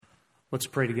Let's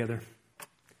pray together.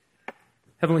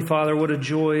 Heavenly Father, what a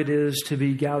joy it is to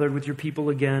be gathered with your people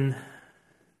again,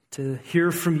 to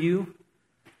hear from you,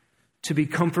 to be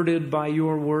comforted by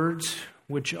your words,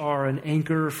 which are an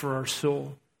anchor for our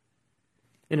soul.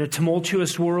 In a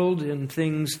tumultuous world, in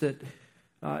things that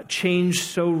change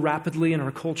so rapidly in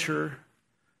our culture,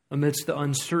 amidst the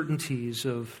uncertainties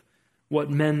of what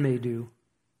men may do,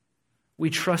 we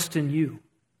trust in you.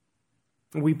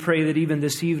 We pray that even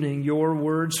this evening, your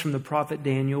words from the prophet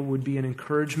Daniel would be an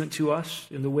encouragement to us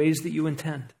in the ways that you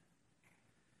intend.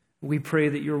 We pray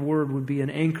that your word would be an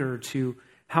anchor to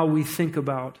how we think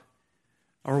about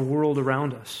our world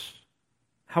around us,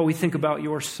 how we think about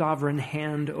your sovereign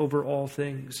hand over all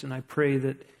things. And I pray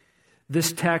that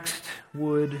this text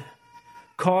would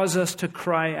cause us to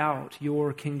cry out,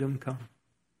 your kingdom come.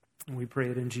 And we pray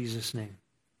it in Jesus' name.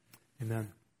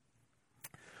 Amen.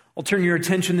 I'll turn your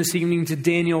attention this evening to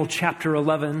Daniel chapter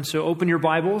 11. So open your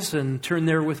Bibles and turn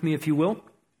there with me if you will.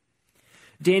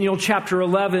 Daniel chapter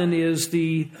 11 is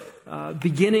the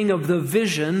beginning of the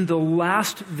vision, the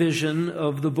last vision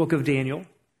of the book of Daniel.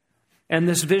 And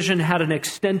this vision had an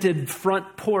extended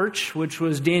front porch, which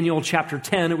was Daniel chapter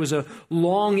 10. It was a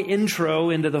long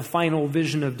intro into the final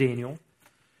vision of Daniel.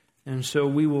 And so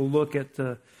we will look at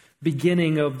the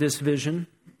beginning of this vision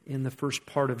in the first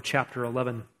part of chapter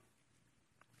 11.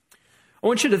 I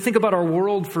want you to think about our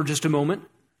world for just a moment.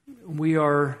 We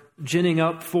are ginning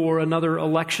up for another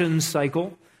election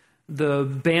cycle. The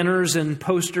banners and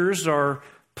posters are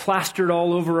plastered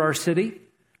all over our city.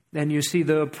 And you see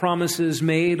the promises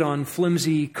made on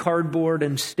flimsy cardboard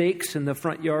and stakes in the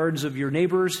front yards of your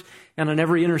neighbors and on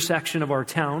every intersection of our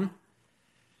town.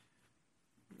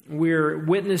 We're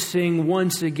witnessing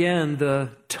once again the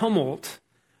tumult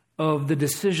of the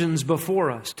decisions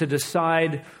before us to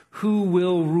decide who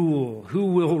will rule, who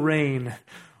will reign,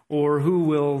 or who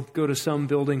will go to some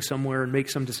building somewhere and make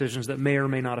some decisions that may or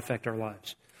may not affect our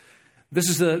lives. This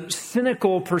is a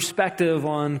cynical perspective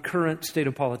on current state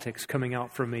of politics coming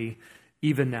out from me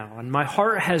even now. And my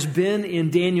heart has been in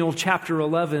Daniel chapter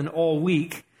 11 all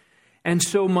week. And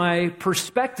so my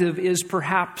perspective is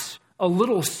perhaps a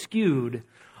little skewed.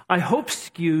 I hope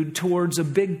skewed towards a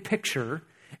big picture,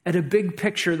 and a big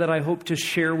picture that I hope to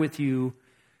share with you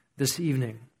this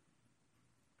evening.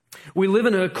 We live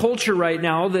in a culture right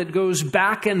now that goes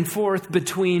back and forth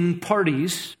between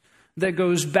parties, that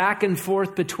goes back and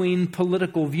forth between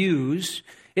political views.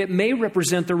 It may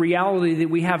represent the reality that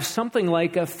we have something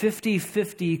like a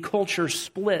 50-50 culture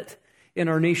split in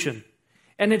our nation.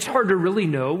 And it's hard to really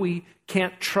know. We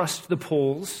can't trust the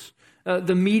polls.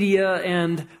 The media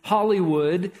and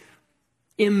Hollywood,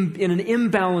 in an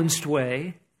imbalanced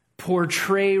way,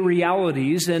 portray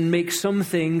realities and make some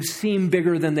things seem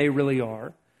bigger than they really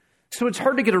are. So it's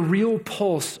hard to get a real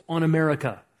pulse on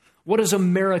America. What does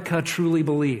America truly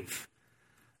believe?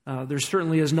 There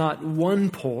certainly is not one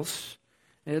pulse.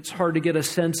 It's hard to get a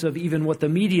sense of even what the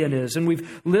median is. And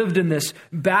we've lived in this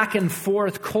back and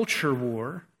forth culture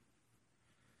war.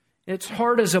 It's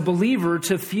hard as a believer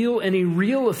to feel any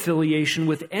real affiliation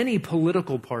with any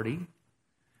political party.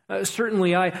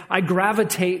 Certainly, I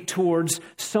gravitate towards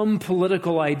some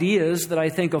political ideas that I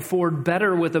think afford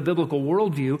better with a biblical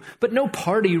worldview, but no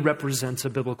party represents a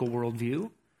biblical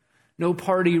worldview. No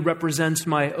party represents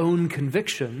my own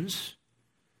convictions.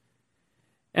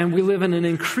 And we live in an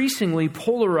increasingly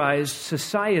polarized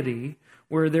society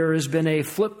where there has been a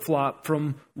flip-flop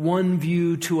from one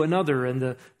view to another,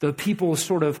 and the people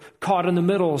sort of caught in the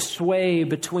middle sway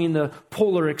between the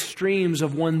polar extremes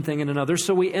of one thing and another.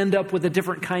 So we end up with a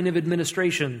different kind of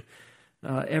administration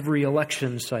every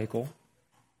election cycle.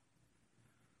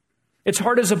 It's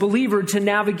hard as a believer to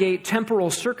navigate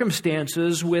temporal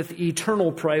circumstances with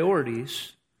eternal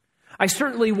priorities. I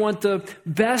certainly want the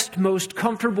best, most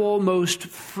comfortable, most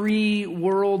free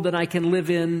world that I can live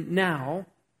in now.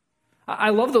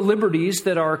 I love the liberties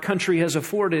that our country has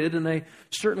afforded, and I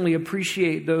certainly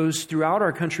appreciate those throughout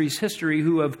our country's history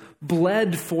who have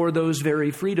bled for those very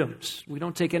freedoms. We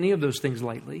don't take any of those things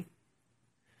lightly.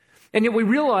 And yet we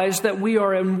realize that we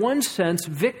are, in one sense,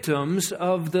 victims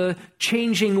of the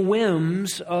changing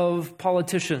whims of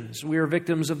politicians. We are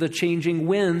victims of the changing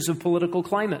winds of political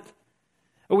climate.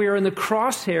 We are in the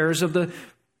crosshairs of the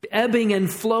ebbing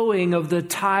and flowing of the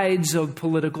tides of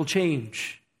political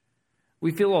change. We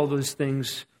feel all those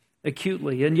things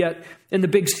acutely. And yet, in the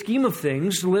big scheme of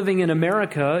things, living in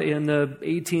America in the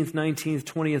 18th, 19th,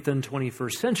 20th, and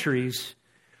 21st centuries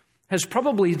has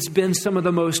probably been some of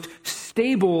the most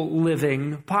stable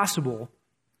living possible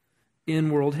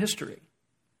in world history.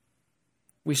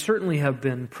 We certainly have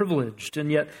been privileged,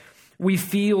 and yet We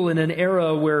feel in an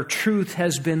era where truth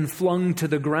has been flung to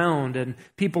the ground and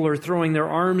people are throwing their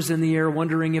arms in the air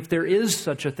wondering if there is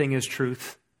such a thing as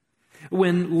truth.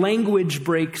 When language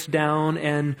breaks down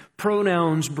and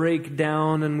pronouns break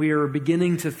down and we are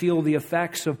beginning to feel the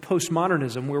effects of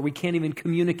postmodernism where we can't even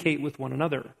communicate with one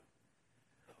another.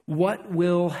 What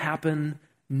will happen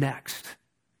next?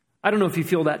 I don't know if you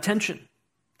feel that tension.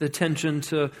 The tension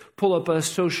to pull up a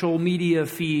social media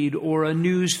feed or a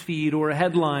news feed or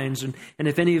headlines. And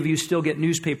if any of you still get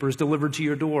newspapers delivered to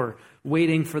your door,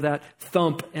 waiting for that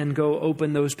thump and go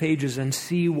open those pages and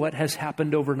see what has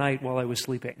happened overnight while I was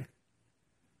sleeping.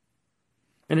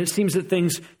 And it seems that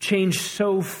things change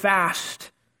so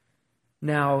fast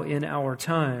now in our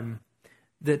time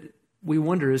that we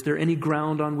wonder, is there any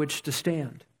ground on which to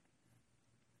stand?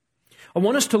 I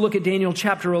want us to look at Daniel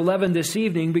chapter 11 this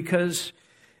evening because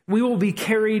we will be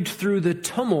carried through the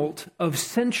tumult of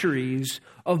centuries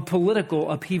of political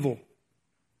upheaval.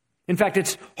 In fact,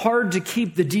 it's hard to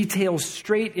keep the details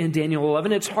straight in Daniel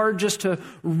 11. It's hard just to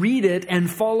read it and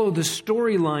follow the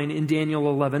storyline in Daniel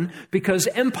 11 because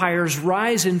empires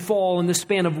rise and fall in the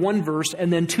span of one verse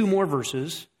and then two more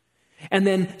verses. And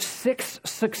then 6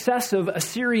 successive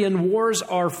Assyrian wars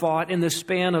are fought in the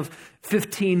span of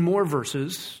 15 more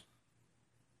verses.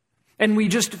 And we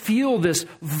just feel this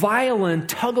violent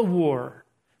tug-of-war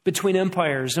between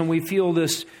empires, and we feel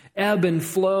this ebb and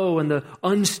flow and the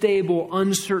unstable,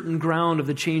 uncertain ground of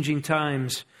the changing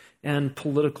times and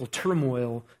political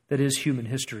turmoil that is human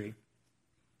history.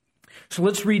 So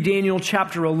let's read Daniel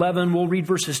chapter 11. We'll read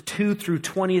verses 2 through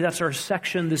 20. That's our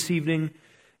section this evening,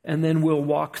 and then we'll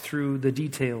walk through the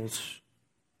details.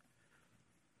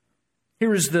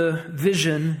 Here is the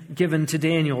vision given to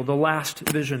Daniel, the last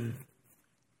vision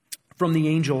from the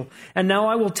angel. And now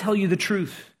I will tell you the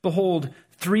truth. Behold,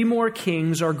 3 more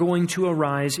kings are going to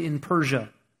arise in Persia.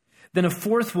 Then a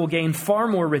 4th will gain far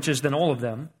more riches than all of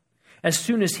them. As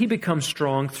soon as he becomes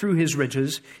strong through his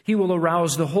riches, he will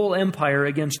arouse the whole empire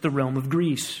against the realm of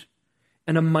Greece.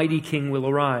 And a mighty king will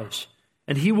arise,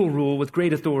 and he will rule with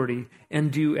great authority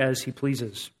and do as he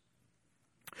pleases.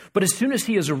 But as soon as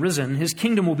he has arisen, his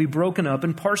kingdom will be broken up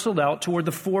and parceled out toward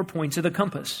the 4 points of the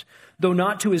compass, though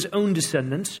not to his own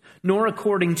descendants, nor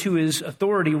according to his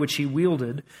authority which he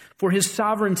wielded, for his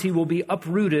sovereignty will be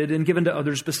uprooted and given to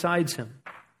others besides him.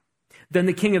 Then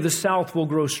the king of the south will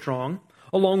grow strong,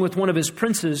 along with one of his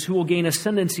princes who will gain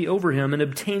ascendancy over him and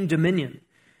obtain dominion.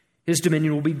 His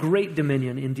dominion will be great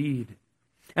dominion indeed.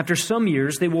 After some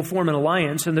years, they will form an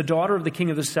alliance, and the daughter of the king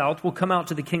of the south will come out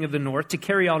to the king of the north to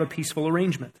carry out a peaceful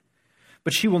arrangement.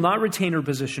 But she will not retain her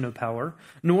position of power,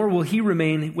 nor will he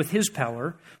remain with his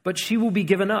power, but she will be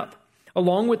given up,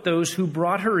 along with those who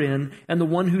brought her in and the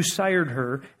one who sired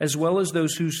her, as well as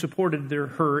those who supported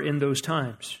her in those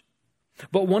times.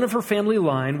 But one of her family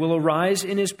line will arise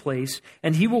in his place,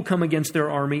 and he will come against their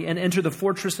army and enter the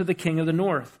fortress of the king of the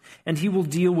north, and he will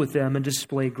deal with them and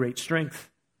display great strength.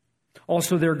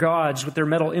 Also their gods with their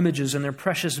metal images and their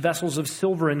precious vessels of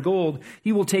silver and gold,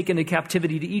 he will take into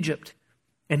captivity to Egypt.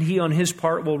 And he on his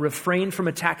part will refrain from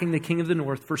attacking the king of the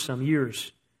north for some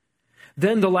years.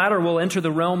 Then the latter will enter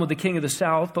the realm of the king of the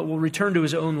south, but will return to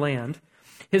his own land.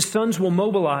 His sons will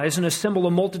mobilize and assemble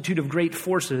a multitude of great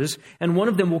forces, and one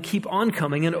of them will keep on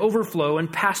coming and overflow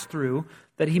and pass through,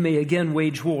 that he may again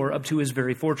wage war up to his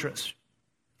very fortress.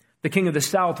 The king of the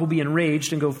south will be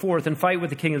enraged and go forth and fight with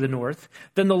the king of the north.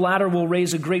 Then the latter will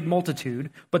raise a great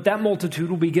multitude, but that multitude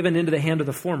will be given into the hand of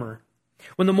the former.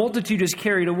 When the multitude is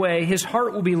carried away, his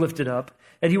heart will be lifted up,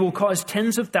 and he will cause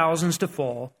tens of thousands to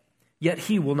fall, yet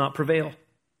he will not prevail.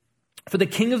 For the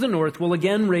king of the north will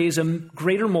again raise a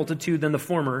greater multitude than the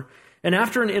former, and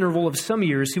after an interval of some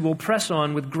years, he will press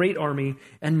on with great army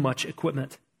and much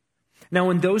equipment.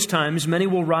 Now in those times, many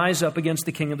will rise up against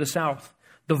the king of the south.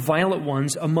 The violent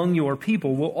ones among your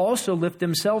people will also lift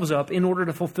themselves up in order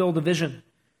to fulfill the vision,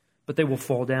 but they will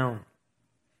fall down.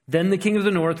 Then the king of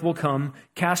the north will come,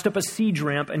 cast up a siege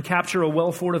ramp, and capture a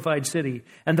well-fortified city.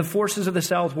 And the forces of the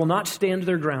south will not stand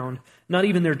their ground, not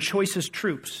even their choicest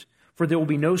troops, for there will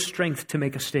be no strength to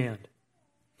make a stand.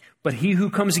 But he who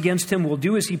comes against him will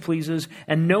do as he pleases,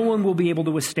 and no one will be able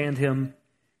to withstand him.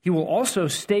 He will also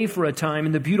stay for a time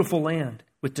in the beautiful land,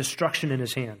 with destruction in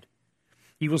his hand.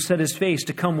 He will set his face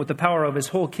to come with the power of his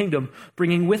whole kingdom,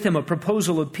 bringing with him a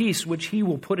proposal of peace which he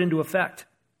will put into effect.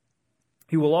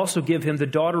 He will also give him the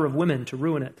daughter of women to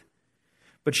ruin it.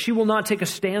 But she will not take a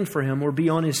stand for him or be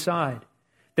on his side.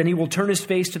 Then he will turn his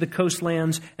face to the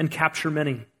coastlands and capture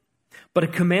many. But a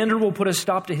commander will put a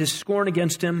stop to his scorn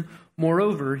against him.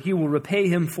 Moreover, he will repay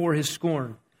him for his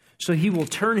scorn. So he will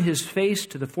turn his face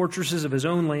to the fortresses of his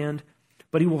own land,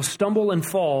 but he will stumble and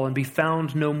fall and be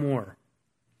found no more.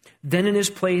 Then in his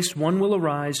place one will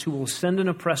arise who will send an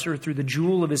oppressor through the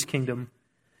jewel of his kingdom.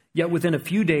 Yet within a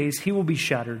few days he will be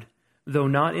shattered, though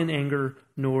not in anger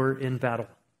nor in battle.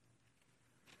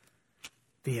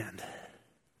 The end.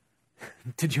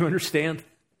 Did you understand?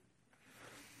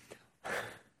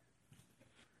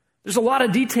 There's a lot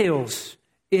of details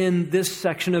in this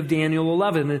section of Daniel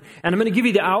 11. And I'm going to give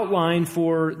you the outline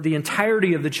for the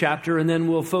entirety of the chapter, and then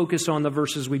we'll focus on the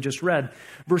verses we just read.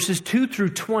 Verses 2 through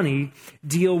 20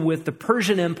 deal with the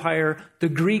Persian Empire, the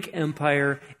Greek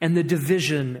Empire, and the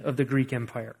division of the Greek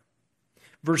Empire.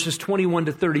 Verses 21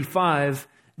 to 35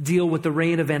 deal with the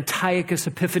reign of Antiochus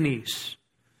Epiphanes,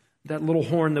 that little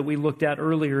horn that we looked at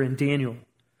earlier in Daniel,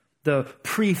 the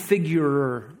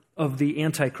prefigurer of the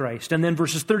Antichrist. And then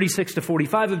verses 36 to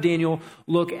 45 of Daniel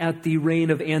look at the reign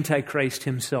of Antichrist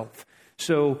himself.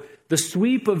 So the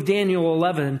sweep of Daniel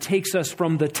 11 takes us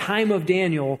from the time of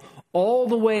Daniel all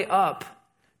the way up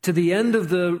to the end of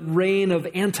the reign of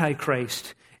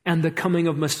Antichrist and the coming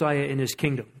of Messiah in his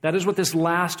kingdom. That is what this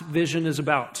last vision is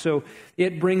about. So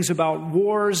it brings about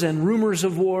wars and rumors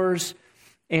of wars,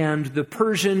 and the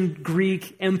Persian,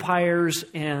 Greek empires,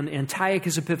 and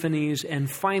Antiochus Epiphanes,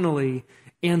 and finally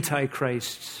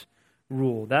Antichrist's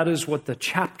rule. That is what the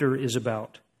chapter is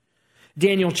about.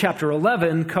 Daniel chapter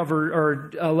 11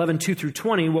 or 11, 2 through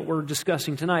 20, what we're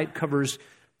discussing tonight, covers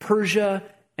Persia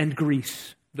and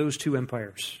Greece, those two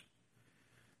empires.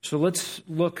 So let's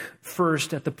look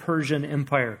first at the Persian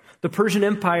Empire. The Persian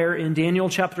Empire in Daniel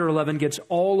chapter 11 gets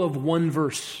all of one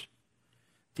verse.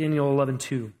 Daniel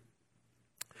 11:2.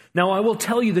 Now I will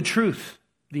tell you the truth,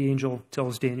 the angel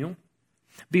tells Daniel.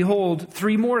 Behold,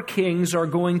 3 more kings are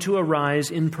going to arise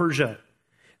in Persia.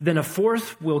 Then a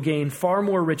fourth will gain far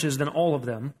more riches than all of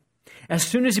them. As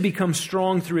soon as he becomes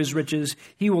strong through his riches,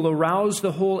 he will arouse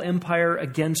the whole empire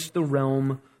against the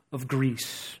realm of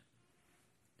Greece.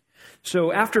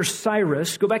 So after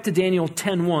Cyrus, go back to Daniel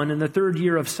 10:1, in the 3rd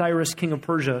year of Cyrus, king of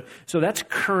Persia. So that's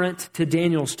current to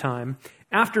Daniel's time.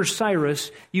 After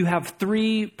Cyrus, you have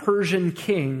 3 Persian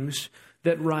kings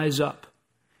that rise up.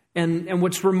 And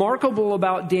what's remarkable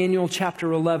about Daniel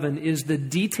chapter 11 is the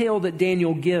detail that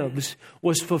Daniel gives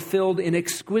was fulfilled in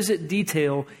exquisite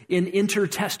detail in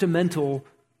intertestamental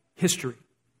history.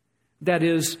 That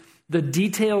is, the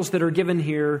details that are given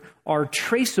here are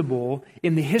traceable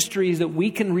in the histories that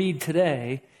we can read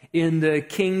today in the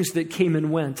kings that came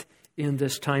and went in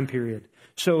this time period.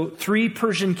 So 3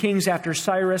 Persian kings after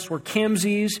Cyrus were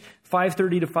Camses,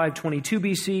 530 to 522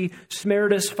 BC,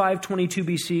 Smerdis, 522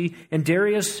 BC, and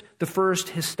Darius the First,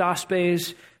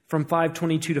 Hystaspes, from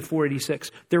 522 to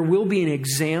 486. There will be an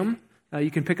exam.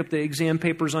 You can pick up the exam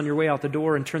papers on your way out the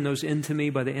door and turn those in to me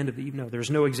by the end of the evening. No,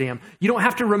 there's no exam. You don't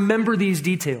have to remember these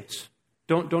details.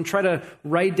 Don't try to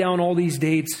write down all these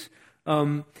dates.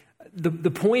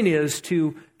 The point is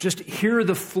to just hear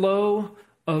the flow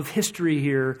of history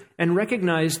here and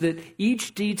recognize that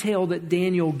each detail that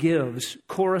Daniel gives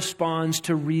corresponds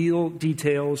to real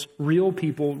details, real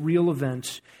people, real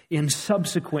events in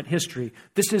subsequent history.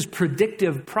 This is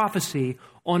predictive prophecy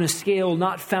on a scale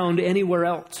not found anywhere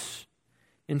else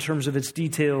in terms of its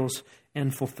details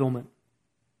and fulfillment.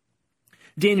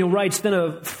 Daniel writes, then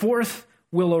a fourth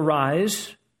will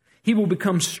arise. He will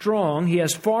become strong. He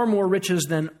has far more riches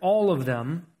than all of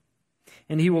them,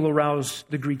 and he will arouse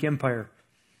the Greek Empire.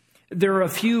 There are a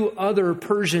few other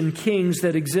Persian kings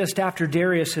that exist after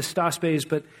Darius, Hystaspes,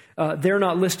 but they're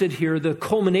not listed here. The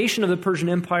culmination of the Persian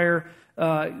Empire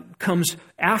comes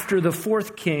after the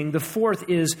fourth king. The fourth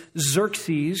is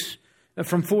Xerxes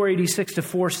from 486 to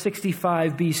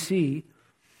 465 BC.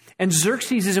 And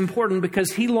Xerxes is important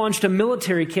because he launched a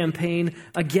military campaign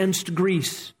against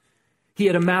Greece. He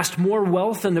had amassed more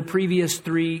wealth than the previous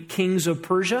 3 kings of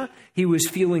Persia. He was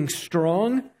feeling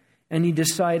strong, and he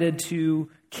decided to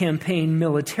campaign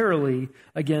militarily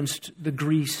against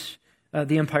the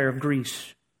Empire of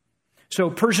Greece. So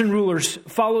Persian rulers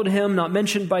followed him, not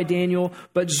mentioned by Daniel,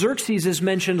 but Xerxes is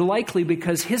mentioned likely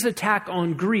because his attack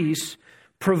on Greece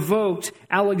provoked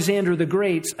Alexander the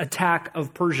Great's attack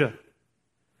of Persia.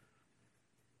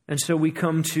 And so we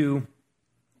come to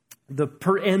the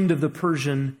end of the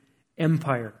Persian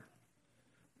Empire.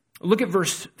 Look at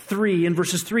verse 3. In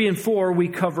verses 3 and 4, we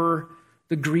cover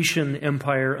the Grecian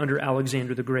Empire under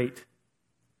Alexander the Great.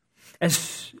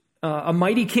 As a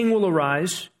mighty king will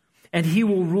arise, and he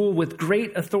will rule with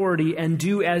great authority and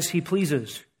do as he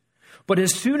pleases. But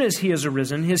as soon as he has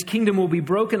arisen, his kingdom will be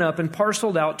broken up and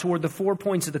parceled out toward the 4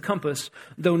 points of the compass,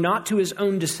 though not to his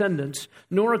own descendants,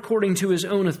 nor according to his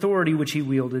own authority which he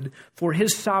wielded, for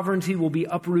his sovereignty will be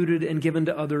uprooted and given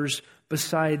to others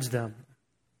besides them.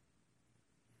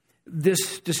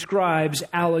 this describes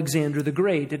Alexander the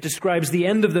Great. It describes the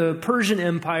end of the Persian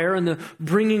Empire and the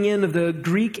bringing in of the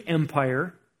Greek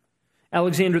Empire.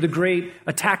 Alexander the Great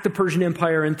attacked the Persian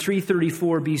Empire in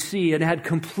 334 BC and had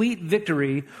complete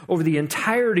victory over the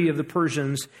entirety of the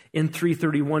Persians in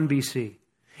 331 BC.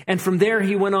 And from there,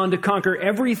 he went on to conquer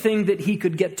everything that he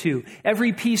could get to.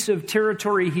 Every piece of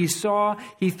territory he saw,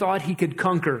 he thought he could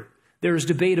conquer. There is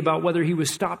debate about whether he was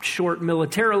stopped short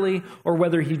militarily or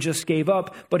whether he just gave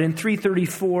up. But in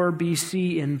 334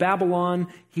 BC in Babylon,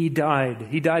 he died.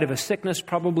 He died of a sickness,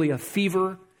 probably a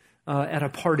fever, at a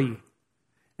party.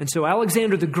 And so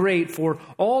Alexander the Great, for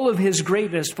all of his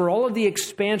greatness, for all of the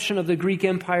expansion of the Greek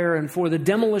Empire, and for the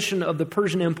demolition of the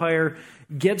Persian Empire,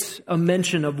 gets a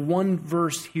mention of one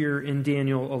verse here in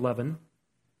Daniel 11.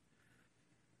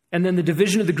 And then the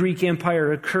division of the Greek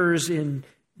Empire occurs in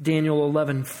Daniel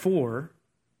 11:4.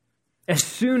 As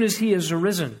soon as he has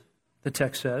arisen, the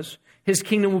text says, his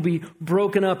kingdom will be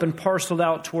broken up and parceled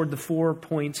out toward the 4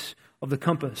 points of the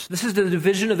compass. This is the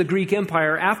division of the Greek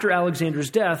Empire after Alexander's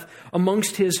death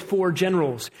amongst his 4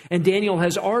 generals. And Daniel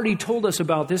has already told us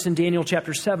about this in Daniel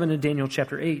chapter 7 and Daniel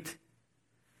chapter 8.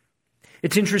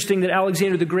 It's interesting that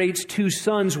Alexander the Great's 2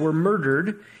 sons were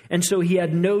murdered, and so he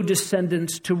had no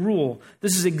descendants to rule.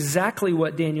 This is exactly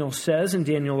what Daniel says in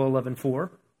Daniel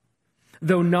 11:4.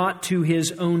 Though not to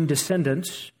his own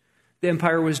descendants, the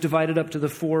empire was divided up to the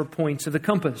 4 points of the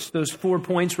compass. Those 4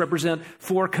 points represent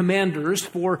 4 commanders,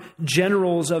 4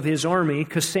 generals of his army: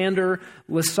 Cassander,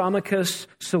 Lysimachus,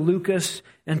 Seleucus,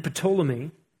 and Ptolemy.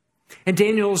 And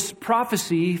Daniel's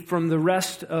prophecy from the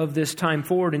rest of this time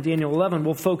forward in Daniel 11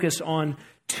 will focus on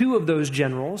 2 of those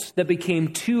generals that became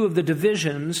 2 of the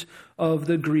divisions of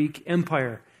the Greek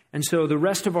Empire. And so the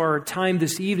rest of our time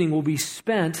this evening will be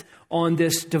spent on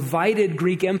this divided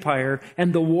Greek Empire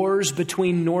and the wars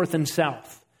between North and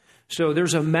South. So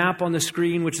there's a map on the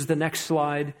screen, which is the next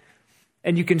slide.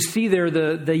 And you can see there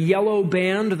the yellow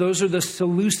band. Those are the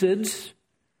Seleucids.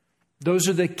 Those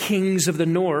are the kings of the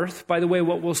north. By the way,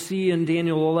 what we'll see in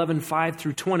Daniel 11:5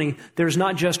 through 20, there's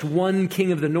not just one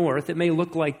king of the north. It may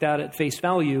look like that at face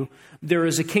value. There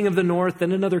is a king of the north,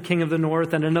 then another king of the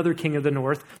north, and another king of the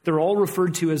north. They're all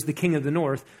referred to as the king of the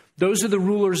north. Those are the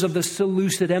rulers of the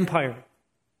Seleucid Empire.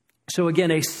 So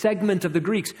again, a segment of the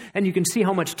Greeks. And you can see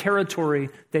how much territory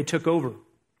they took over.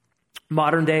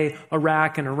 Modern day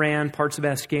Iraq and Iran, parts of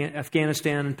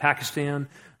Afghanistan and Pakistan,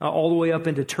 all the way up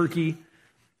into Turkey.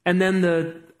 And then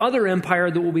the other empire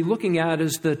that we'll be looking at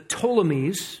is the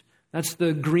Ptolemies. That's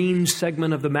the green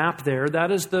segment of the map there.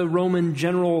 That is the Roman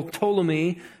general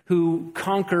Ptolemy who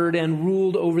conquered and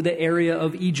ruled over the area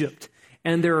of Egypt.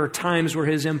 And there are times where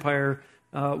his empire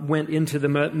went into the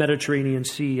Mediterranean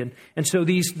Sea. And so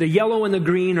the yellow and the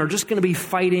green are just going to be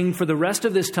fighting for the rest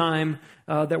of this time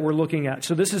that we're looking at.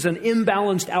 So this is an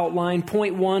imbalanced outline.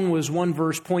 Point 1 was 1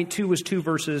 verse. Point 2 was 2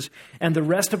 verses. And the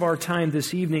rest of our time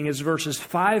this evening is verses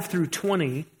 5 through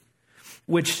 20,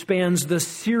 which spans the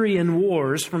Syrian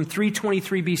wars from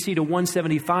 323 BC to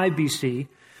 175 BC.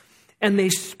 And they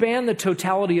span the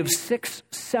totality of 6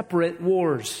 separate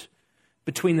wars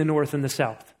between the north and the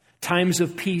south. Times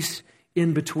of peace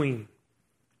in between.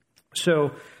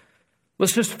 So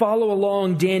let's just follow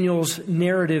along Daniel's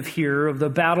narrative here of the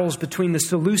battles between the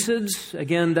Seleucids.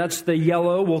 Again, that's the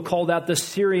yellow. We'll call that the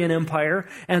Syrian Empire.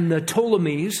 And the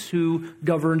Ptolemies, who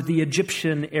governed the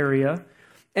Egyptian area.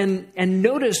 And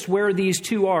notice where these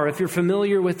 2 are. If you're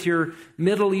familiar with your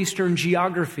Middle Eastern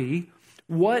geography,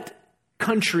 what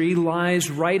country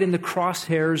lies right in the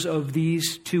crosshairs of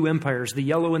these 2 empires, the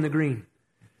yellow and the green?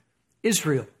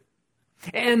 Israel.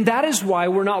 And that is why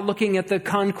we're not looking at the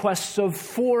conquests of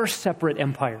 4 separate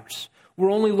empires.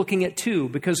 We're only looking at 2,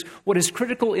 because what is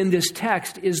critical in this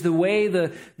text is the way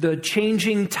the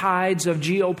changing tides of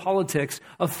geopolitics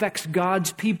affects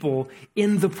God's people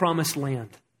in the promised land.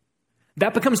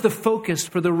 That becomes the focus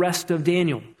for the rest of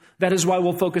Daniel. That is why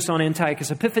we'll focus on Antiochus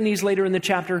Epiphanes later in the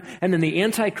chapter, and then the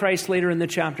Antichrist later in the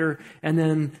chapter, and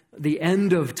then the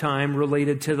end of time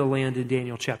related to the land in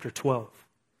Daniel chapter 12.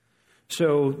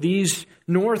 So these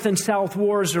north and south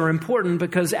wars are important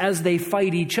because as they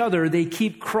fight each other, they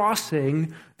keep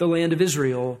crossing the land of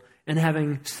Israel and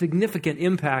having significant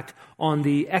impact on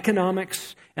the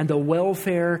economics and the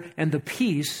welfare and the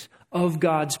peace of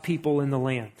God's people in the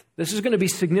land. This is going to be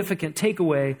significant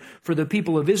takeaway for the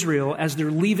people of Israel as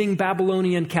they're leaving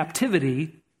Babylonian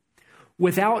captivity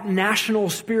without national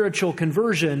spiritual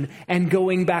conversion and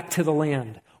going back to the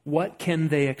land. What can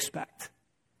they expect?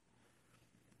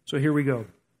 So here we go.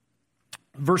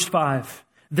 Verse 5.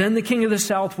 Then the king of the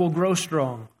south will grow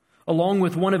strong, along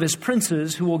with one of his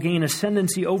princes who will gain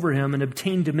ascendancy over him and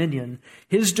obtain dominion.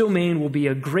 His domain will be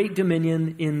a great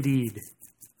dominion indeed.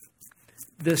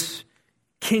 This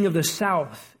king of the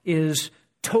south is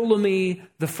Ptolemy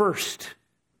the First.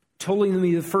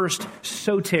 Ptolemy the First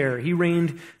Soter. He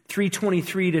reigned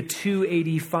 323 to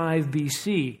 285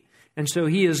 BC. And so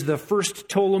he is the first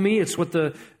Ptolemy. It's what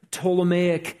the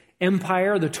Ptolemaic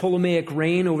Empire, the Ptolemaic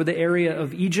reign over the area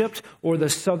of Egypt or the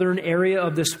southern area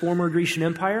of this former Grecian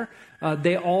Empire.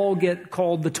 They all get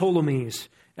called the Ptolemies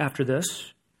after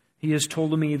this. He is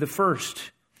Ptolemy the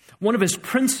First. One of his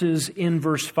princes in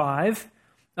verse 5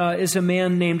 is a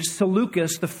man named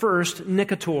Seleucus the First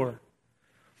Nicator.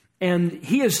 And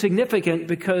he is significant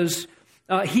because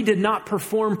he did not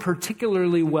perform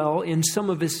particularly well in some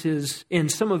of his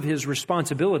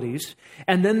responsibilities.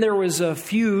 And then there was a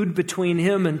feud between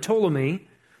him and Ptolemy.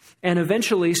 And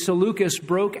eventually Seleucus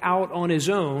broke out on his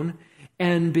own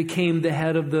and became the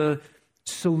head of the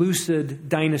Seleucid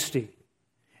dynasty.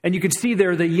 And you can see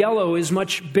there the yellow is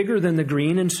much bigger than the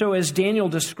green. And so as Daniel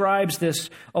describes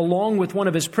this along with one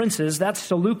of his princes, that's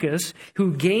Seleucus,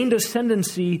 who gained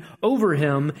ascendancy over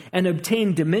him and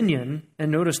obtained dominion.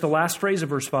 And notice the last phrase of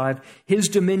verse 5, his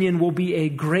dominion will be a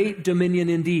great dominion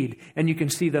indeed. And you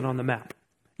can see that on the map.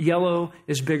 Yellow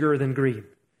is bigger than green.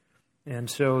 And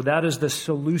so that is the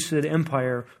Seleucid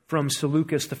Empire from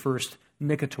Seleucus the First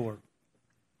Nicator.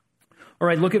 All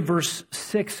right, look at verse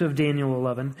 6 of Daniel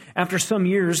 11. After some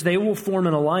years, they will form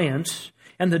an alliance,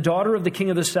 and the daughter of the king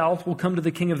of the south will come to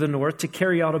the king of the north to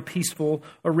carry out a peaceful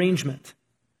arrangement.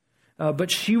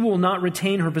 But she will not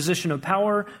retain her position of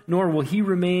power, nor will he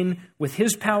remain with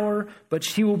his power, but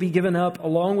she will be given up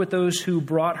along with those who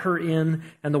brought her in,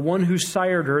 and the one who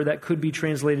sired her, that could be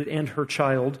translated, and her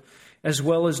child, as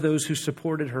well as those who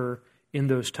supported her in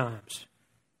those times.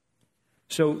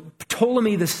 So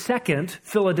Ptolemy II,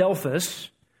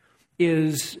 Philadelphus,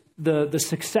 is the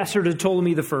successor to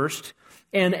Ptolemy I,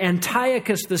 and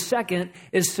Antiochus II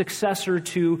is successor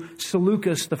to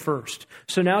Seleucus I.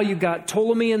 So now you've got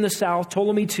Ptolemy in the south,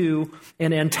 Ptolemy II,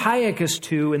 and Antiochus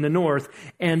II in the north,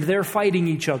 and they're fighting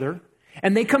each other.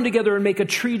 And they come together and make a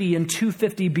treaty in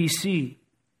 250 BC.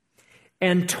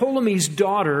 And Ptolemy's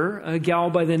daughter, a gal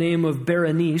by the name of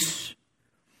Berenice,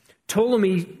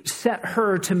 Ptolemy set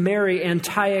her to marry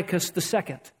Antiochus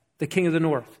II, the king of the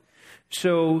north.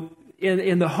 So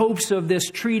in the hopes of this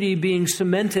treaty being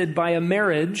cemented by a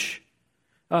marriage,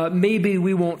 maybe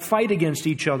we won't fight against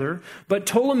each other. But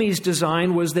Ptolemy's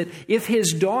design was that if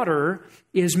his daughter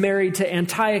is married to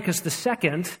Antiochus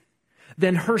II,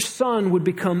 then her son would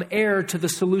become heir to the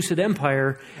Seleucid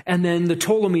Empire, and then the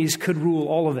Ptolemies could rule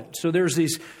all of it. So there's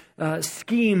these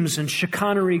schemes and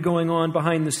chicanery going on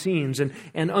behind the scenes,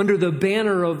 and under the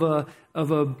banner of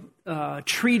a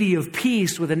treaty of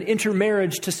peace with an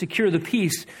intermarriage to secure the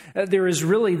peace, there is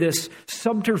really this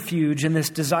subterfuge and this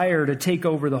desire to take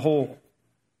over the whole.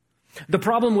 The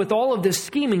problem with all of this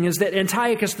scheming is that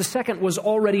Antiochus II was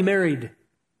already married,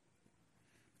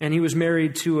 and he was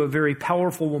married to a very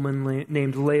powerful woman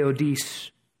named Laodice.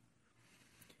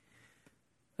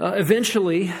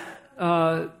 Eventually,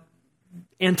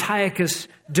 Antiochus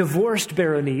divorced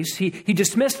Berenice. He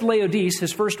dismissed Laodice,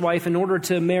 his first wife, in order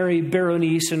to marry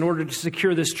Berenice, in order to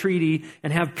secure this treaty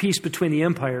and have peace between the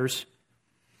empires.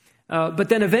 But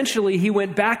then eventually he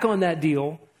went back on that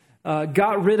deal,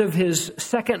 got rid of his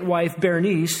second wife,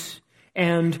 Berenice,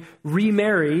 and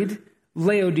remarried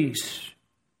Laodice.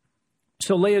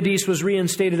 So Laodice was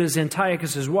reinstated as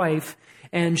Antiochus' wife,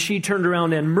 and she turned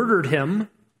around and murdered him.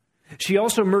 She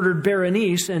also murdered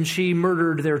Berenice, and she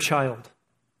murdered their child.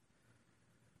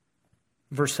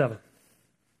 Verse 7.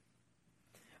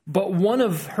 But one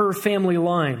of her family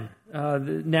line,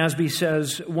 Nasby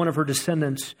says one of her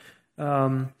descendants,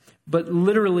 but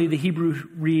literally the Hebrew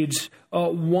reads,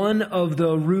 one of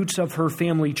the roots of her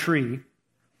family tree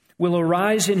will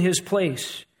arise in his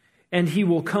place, and he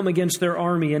will come against their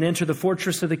army and enter the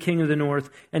fortress of the king of the north,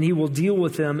 and he will deal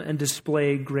with them and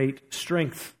display great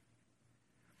strength.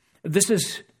 This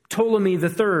is Ptolemy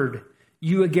III,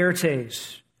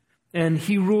 Euergetes. And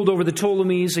he ruled over the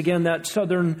Ptolemies, again, that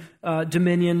southern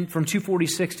dominion from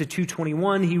 246 to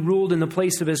 221. He ruled in the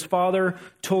place of his father,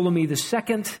 Ptolemy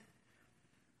II.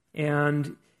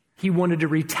 And he wanted to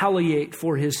retaliate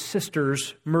for his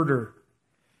sister's murder.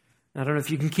 I don't know if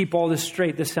you can keep all this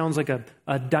straight. This sounds like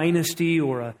a dynasty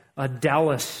or a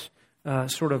Dallas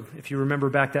sort of, if you remember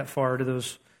back that far to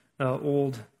those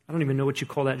old, I don't even know what you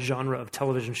call that genre of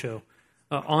television show.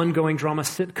 Ongoing drama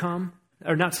sitcom,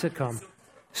 or not sitcom.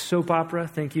 Soap opera,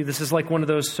 thank you. This is like one of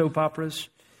those soap operas.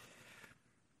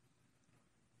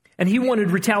 And he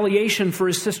wanted retaliation for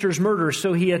his sister's murder,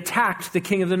 so he attacked the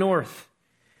king of the north.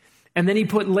 And then he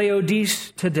put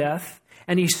Laodice to death,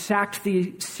 and he sacked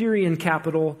the Syrian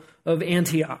capital of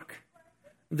Antioch.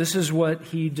 This is what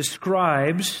he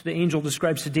describes, the angel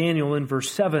describes to Daniel in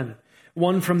verse 7,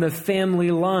 one from the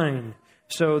family line.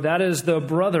 So that is the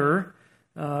brother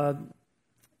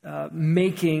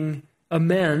making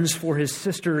amends for his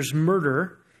sister's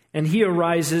murder. And he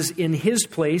arises in his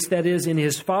place, that is, in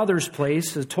his father's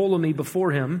place, Ptolemy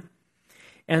before him.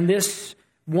 And this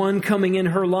one coming in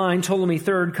her line, Ptolemy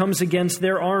III, comes against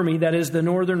their army, that is, the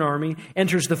northern army,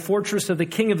 enters the fortress of the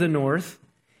king of the north,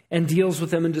 and deals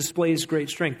with them and displays great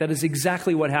strength. That is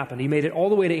exactly what happened. He made it all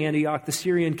the way to Antioch, the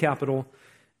Syrian capital,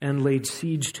 and laid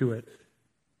siege to it.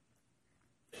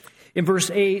 In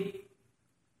verse 8,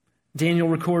 Daniel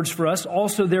records for us,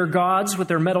 also their gods with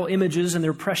their metal images and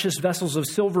their precious vessels of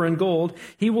silver and gold,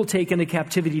 he will take into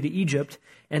captivity to Egypt,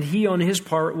 and he on his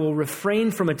part will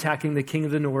refrain from attacking the king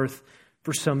of the north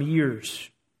for some years.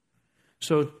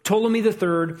 So Ptolemy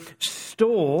III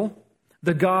stole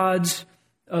the gods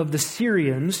of the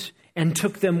Syrians and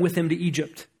took them with him to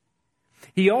Egypt.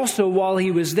 He also, while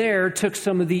he was there, took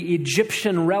some of the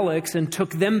Egyptian relics and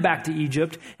took them back to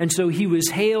Egypt. And so he was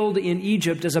hailed in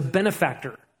Egypt as a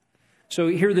benefactor. So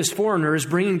here this foreigner is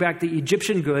bringing back the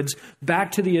Egyptian goods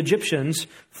back to the Egyptians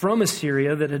from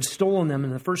Assyria that had stolen them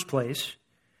in the first place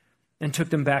and took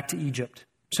them back to Egypt.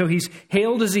 So he's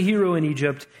hailed as a hero in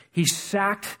Egypt. He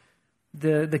sacked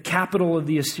the capital of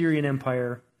the Assyrian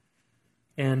Empire,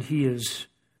 and he is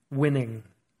winning.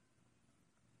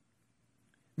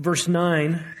 Verse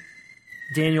 9,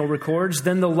 Daniel records,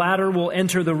 then the latter will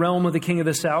enter the realm of the king of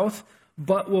the south,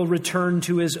 but will return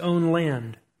to his own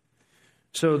land.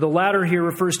 So the latter here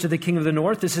refers to the king of the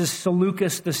north. This is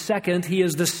Seleucus II. He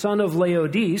is the son of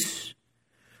Laodice,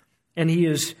 and he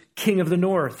is king of the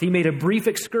north. He made a brief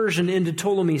excursion into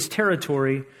Ptolemy's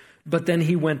territory, but then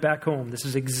he went back home. This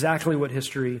is exactly what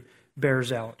history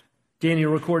bears out.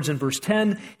 Daniel records in verse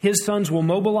 10, his sons will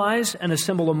mobilize and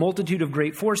assemble a multitude of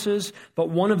great forces, but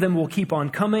one of them will keep on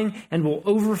coming and will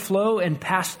overflow and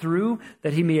pass through,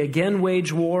 that he may again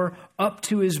wage war up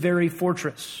to his very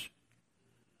fortress.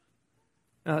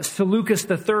 Seleucus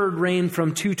III reigned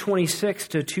from 226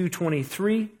 to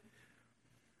 223,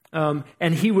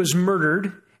 and he was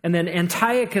murdered. And then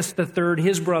Antiochus III,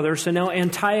 his brother, so now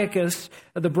Antiochus,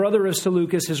 the brother of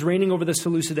Seleucus, is reigning over the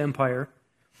Seleucid Empire,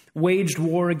 waged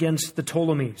war against the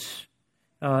Ptolemies.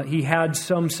 He had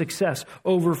some success,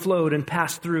 overflowed and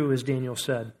passed through, as Daniel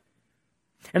said.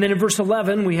 And then in verse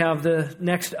 11, we have the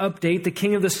next update. The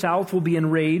king of the south will be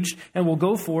enraged and will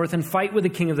go forth and fight with the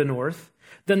king of the north.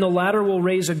 Then the latter will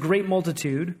raise a great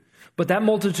multitude, but that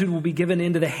multitude will be given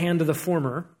into the hand of the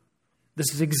former.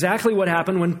 This is exactly what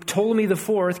happened when Ptolemy IV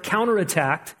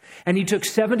counterattacked, and he took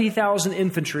 70,000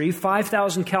 infantry,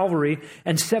 5,000 cavalry,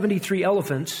 and 73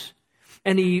 elephants.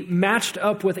 And he matched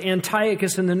up with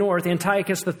Antiochus in the north,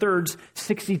 Antiochus III's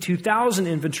 62,000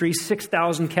 infantry,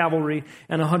 6,000 cavalry,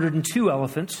 and 102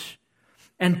 elephants.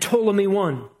 And Ptolemy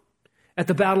won at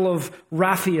the Battle of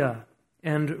Raphia.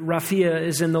 And Raphia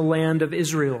is in the land of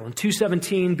Israel. In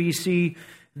 217 BC,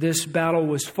 this battle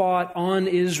was fought on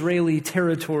Israeli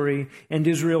territory, and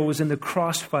Israel was in the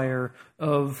crossfire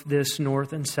of this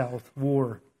north and south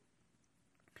war.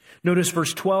 Notice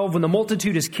verse 12, when the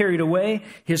multitude is carried away,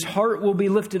 his heart will be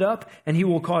lifted up, and he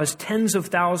will cause tens of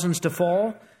thousands to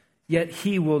fall, yet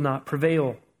he will not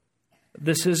prevail.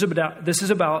 This is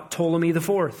about Ptolemy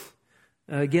IV.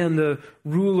 Again, the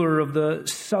ruler of the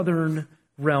southern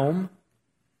realm.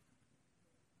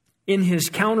 In his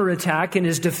counterattack, in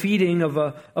his defeating of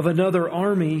another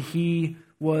army, he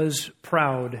was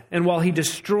proud. And while he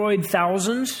destroyed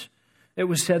thousands, it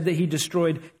was said that he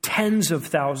destroyed tens of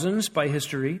thousands by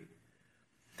history.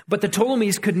 But the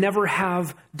Ptolemies could never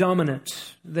have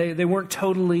dominance. They weren't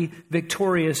totally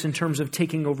victorious in terms of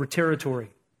taking over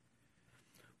territory.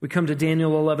 We come to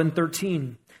Daniel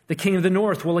 11:13. The king of the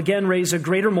north will again raise a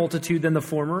greater multitude than the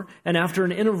former, and after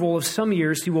an interval of some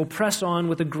years, he will press on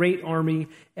with a great army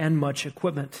and much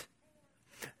equipment.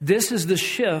 This is the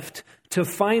shift to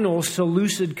final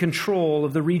Seleucid control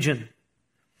of the region.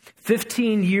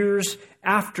 15 years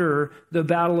after the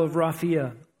Battle of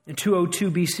Raphia, in 202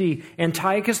 BC,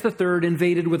 Antiochus III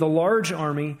invaded with a large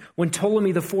army when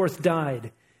Ptolemy IV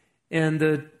died, and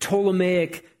the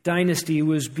Ptolemaic dynasty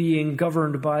was being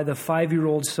governed by the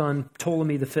 5-year-old son,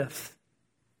 Ptolemy V.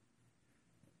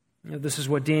 This is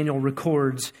what Daniel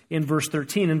records in verse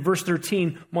 13. And verse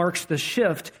 13 marks the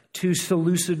shift to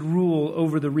Seleucid rule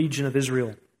over the region of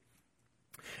Israel.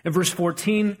 In verse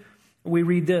 14, we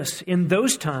read this, in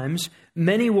those times,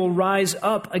 many will rise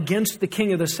up against the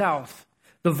king of the south,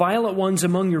 the violent ones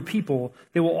among your people.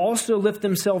 They will also lift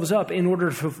themselves up in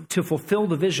order to fulfill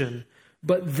the vision,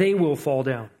 but they will fall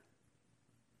down.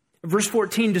 Verse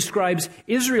 14 describes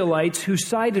Israelites who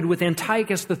sided with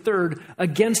Antiochus III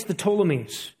against the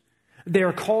Ptolemies. They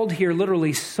are called here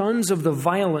literally sons of the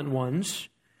violent ones.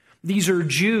 These are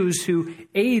Jews who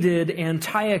aided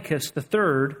Antiochus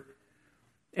III,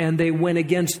 and they went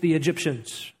against the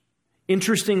Egyptians.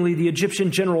 Interestingly, the Egyptian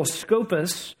general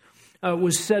Scopas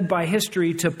was said by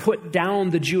history to put down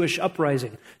the Jewish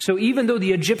uprising. So even though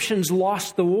the Egyptians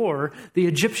lost the war, the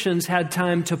Egyptians had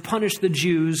time to punish the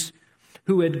Jews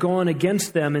who had gone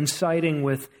against them in siding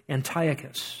with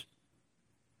Antiochus.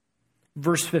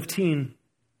 Verse 15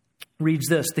 reads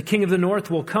this: "The king of the north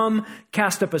will come,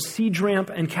 cast up a siege ramp,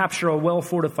 and capture a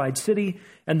well-fortified city,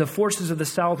 and the forces of the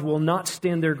south will not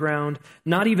stand their ground,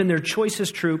 not even their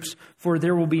choicest troops, for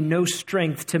there will be no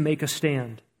strength to make a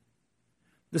stand."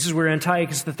 This is where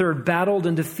Antiochus III battled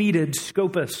and defeated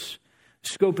Scopas.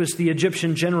 Scopas, the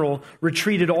Egyptian general,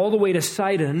 retreated all the way to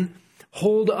Sidon,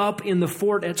 holed up in the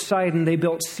fort at Sidon. They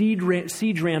built siege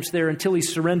ramps there until he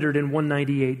surrendered in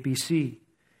 198 BC,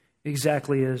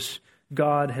 exactly as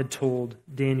God had told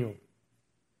Daniel.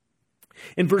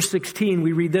 In verse 16,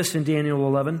 we read this in Daniel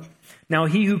 11. "Now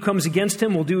he who comes against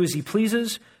him will do as he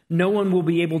pleases. No one will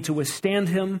be able to withstand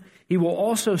him. He will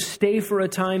also stay for a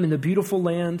time in the beautiful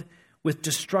land with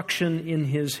destruction in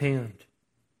his hand."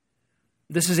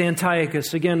 This is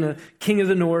Antiochus, again, the king of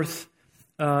the north,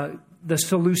 the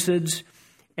Seleucids,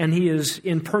 and he is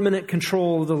in permanent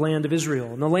control of the land of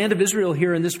Israel. And the land of Israel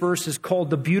here in this verse is called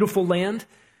the beautiful land.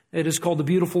 It is called the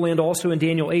beautiful land also in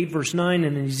Daniel 8, verse 9,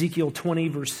 and in Ezekiel 20,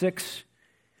 verse 6.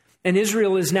 And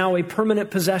Israel is now a permanent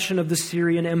possession of the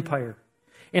Syrian Empire.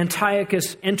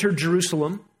 Antiochus entered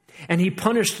Jerusalem, and he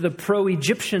punished the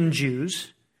pro-Egyptian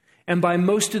Jews, and by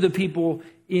most of the people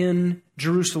in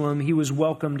Jerusalem, he was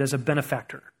welcomed as a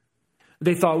benefactor.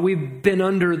 They thought, we've been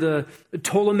under the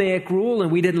Ptolemaic rule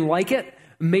and we didn't like it.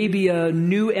 Maybe a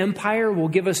new empire will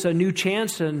give us a new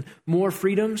chance and more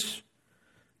freedoms.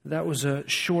 That was a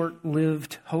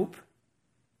short-lived hope.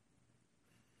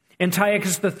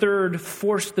 Antiochus III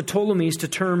forced the Ptolemies to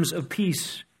terms of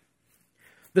peace.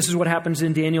 This is what happens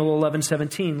in Daniel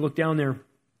 11:17. Look down there.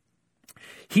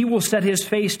 "He will set his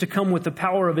face to come with the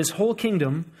power of his whole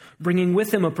kingdom, bringing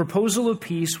with him a proposal of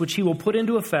peace, which he will put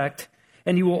into effect,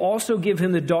 and he will also give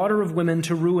him the daughter of women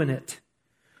to ruin it.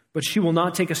 But she will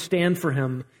not take a stand for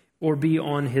him or be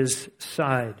on his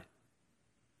side."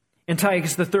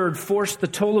 Antiochus III forced the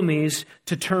Ptolemies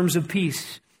to terms of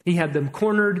peace. He had them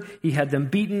cornered, he had them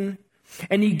beaten,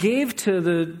 and he gave to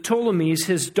the Ptolemies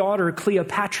his daughter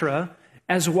Cleopatra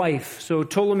as wife. So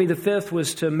Ptolemy V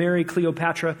was to marry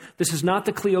Cleopatra. This is not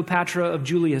the Cleopatra of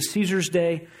Julius Caesar's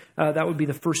day. That would be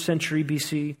the 1st century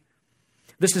BC.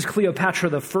 This is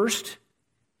Cleopatra I.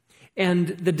 And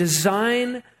the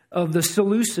design of the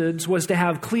Seleucids was to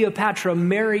have Cleopatra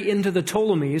marry into the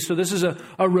Ptolemies. So this is a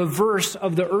reverse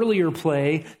of the earlier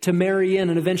play to marry in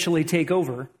and eventually take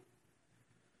over.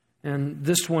 And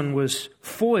this one was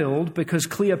foiled because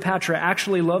Cleopatra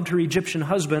actually loved her Egyptian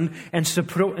husband and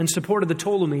supported the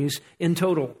Ptolemies in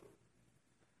total.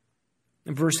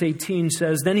 And verse 18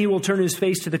 says, "Then he will turn his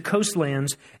face to the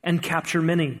coastlands and capture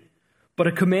many. But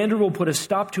a commander will put a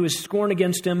stop to his scorn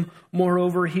against him.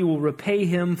 Moreover, he will repay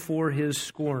him for his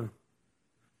scorn."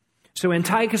 So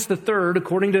Antiochus III,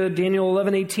 according to Daniel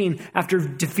 11:18, after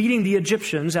defeating the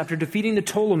Egyptians, after defeating the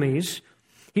Ptolemies,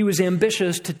 he was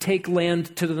ambitious to take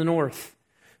land to the north.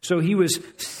 So he was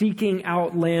seeking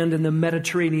out land in the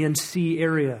Mediterranean Sea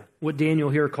area, what Daniel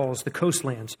here calls the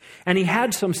coastlands. And he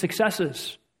had some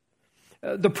successes.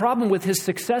 The problem with his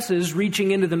successes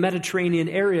reaching into the Mediterranean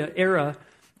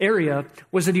area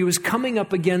was that he was coming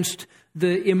up against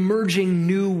the emerging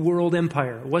New World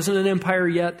Empire. It wasn't an empire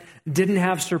yet, didn't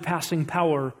have surpassing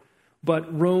power,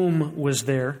 but Rome was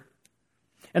there.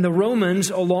 And the Romans,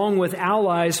 along with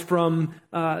allies from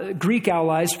Greek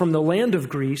allies from the land of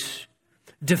Greece,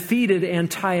 defeated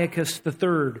Antiochus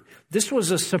III. This was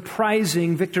a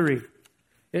surprising victory.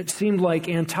 It seemed like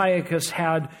Antiochus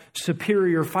had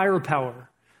superior firepower,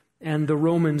 and the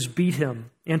Romans beat him.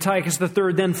 Antiochus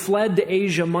III then fled to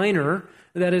Asia Minor,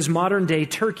 that is modern-day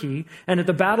Turkey, and at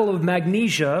the Battle of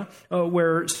Magnesia,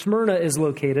 where Smyrna is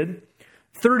located,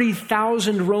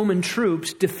 30,000 Roman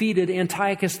troops defeated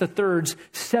Antiochus III's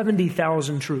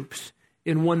 70,000 troops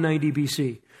in 190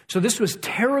 BC. So this was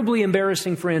terribly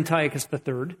embarrassing for Antiochus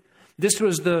III. This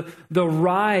was the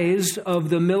rise of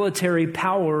the military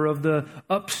power of the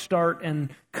upstart and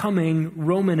coming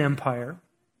Roman Empire.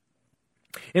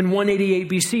 In 188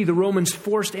 BC, the Romans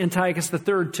forced Antiochus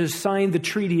III to sign the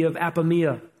Treaty of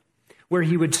Apamea, where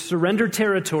he would surrender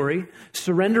territory,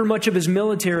 surrender much of his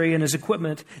military and his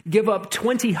equipment, give up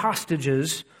 20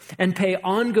 hostages, and pay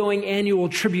ongoing annual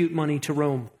tribute money to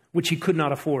Rome, which he could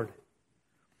not afford.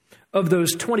 Of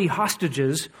those 20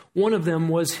 hostages, one of them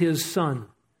was his son,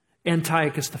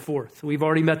 Antiochus IV. We've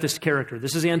already met this character.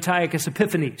 This is Antiochus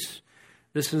Epiphanes.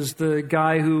 This is the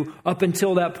guy who, up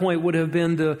until that point, would have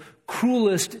been the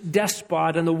cruelest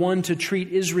despot and the one to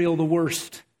treat Israel the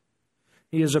worst.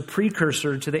 He is a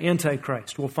precursor to the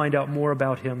Antichrist. We'll find out more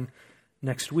about him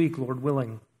next week, Lord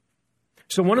willing.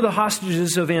 So one of the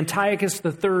hostages of Antiochus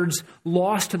III's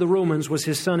loss to the Romans was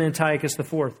his son Antiochus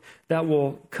IV. That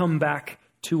will come back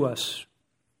to us.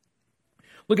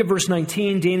 Look at verse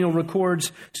 19. Daniel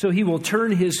records, "So he will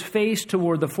turn his face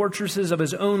toward the fortresses of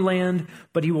his own land,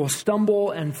 but he will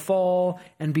stumble and fall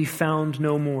and be found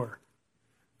no more."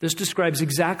 This describes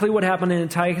exactly what happened to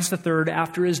Antiochus III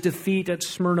after his defeat at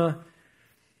Smyrna.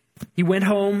 He went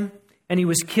home and he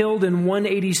was killed in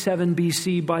 187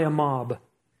 BC by a mob.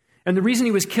 And the reason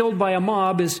he was killed by a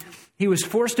mob is he was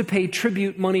forced to pay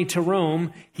tribute money to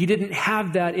Rome. He didn't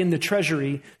have that in the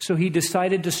treasury, so he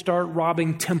decided to start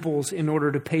robbing temples in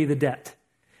order to pay the debt.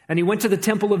 And he went to the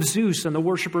temple of Zeus and the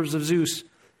worshipers of Zeus.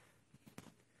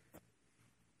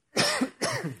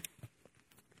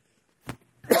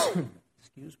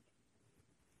 Excuse me.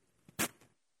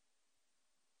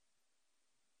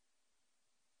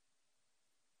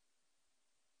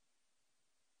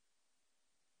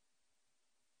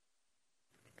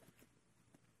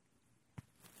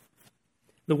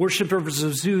 The worshipers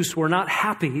of Zeus were not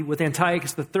happy with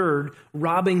Antiochus III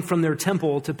robbing from their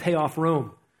temple to pay off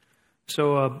Rome.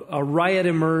 So a riot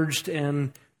emerged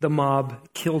and the mob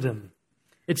killed him.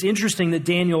 It's interesting that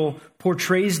Daniel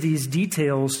portrays these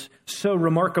details so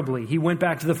remarkably. He went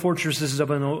back to the fortresses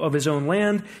of his own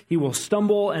land. He will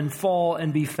stumble and fall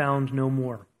and be found no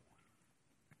more.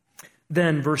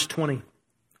 Then, verse 20.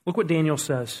 Look what Daniel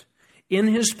says. "In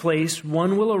his place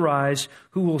one will arise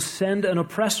who will send an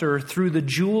oppressor through the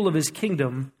jewel of his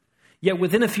kingdom, yet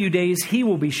within a few days he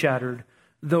will be shattered,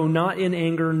 though not in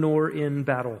anger nor in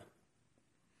battle."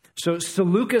 So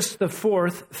Seleucus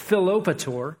IV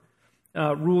Philopator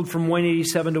ruled from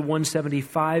 187 to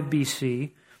 175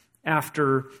 BC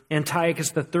after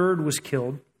Antiochus III was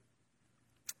killed.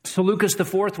 Seleucus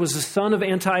IV was the son of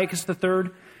Antiochus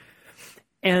III,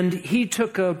 and he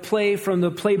took a play from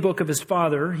the playbook of his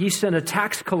father. He sent a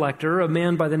tax collector, a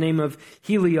man by the name of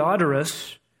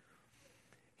Heliodorus.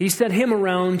 He sent him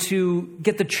around to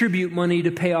get the tribute money to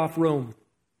pay off Rome.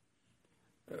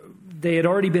 They had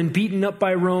already been beaten up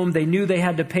by Rome. They knew they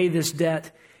had to pay this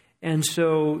debt. And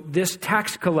so this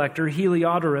tax collector,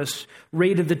 Heliodorus,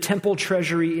 raided the temple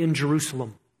treasury in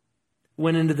Jerusalem,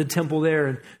 went into the temple there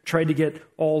and tried to get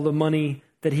all the money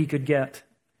that he could get.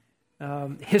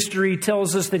 History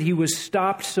tells us that he was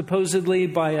stopped supposedly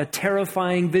by a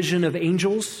terrifying vision of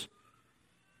angels.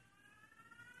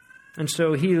 And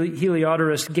so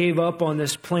Heliodorus gave up on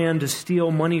this plan to steal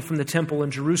money from the temple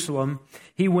in Jerusalem.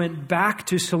 He went back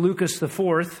to Seleucus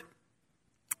IV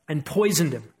and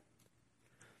poisoned him.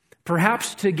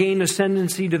 Perhaps to gain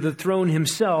ascendancy to the throne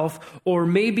himself, or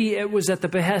maybe it was at the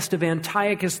behest of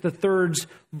Antiochus III's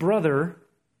brother,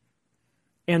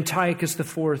 Antiochus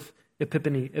IV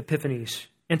Epiphanes.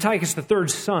 Antiochus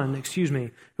III's son,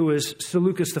 who was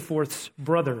Seleucus IV's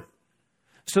brother.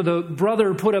 So the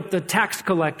brother put up the tax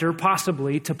collector,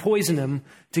 possibly, to poison him,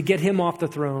 to get him off the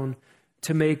throne,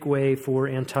 to make way for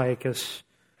Antiochus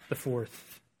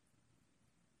IV.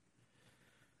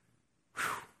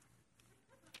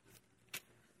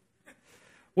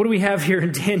 What do we have here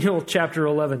in Daniel chapter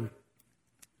 11?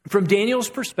 From Daniel's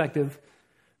perspective,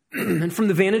 and from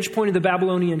the vantage point of the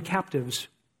Babylonian captives,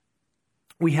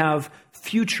 we have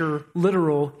future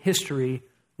literal history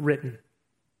written.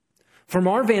 From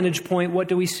our vantage point, what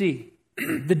do we see?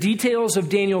 The details of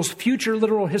Daniel's future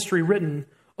literal history written,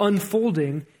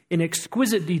 unfolding in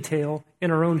exquisite detail in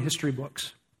our own history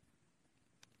books.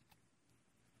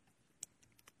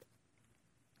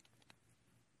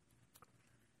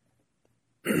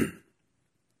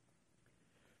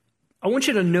 I want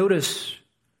you to notice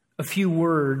a few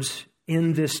words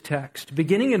in this text.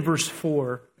 Beginning in verse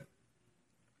 4,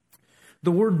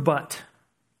 the word "but."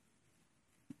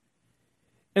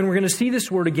 And we're going to see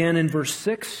this word again in verse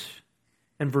 6,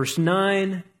 and verse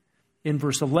 9, in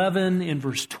verse 11, in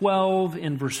verse 12,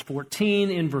 in verse 14,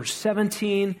 in verse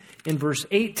 17, in verse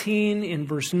 18, in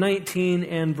verse 19,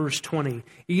 and verse 20.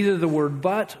 Either the word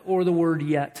 "but" or the word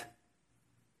 "yet."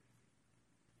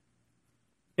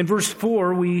 In verse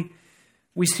 4, we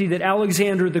see that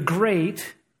Alexander the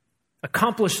Great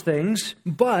accomplished things,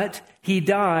 but he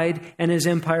died and his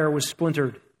empire was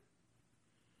splintered.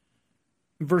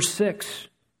 Verse 6,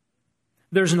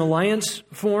 there's an alliance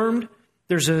formed,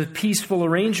 there's a peaceful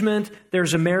arrangement,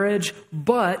 there's a marriage,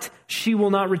 but she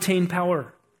will not retain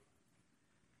power.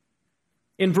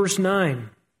 In verse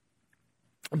 9,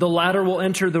 the latter will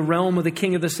enter the realm of the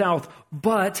king of the south,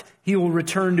 but he will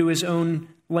return to his own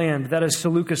land. That is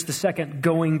Seleucus II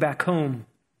going back home.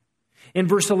 In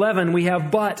verse 11, we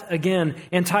have but again.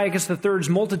 Antiochus III's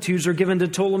multitudes are given to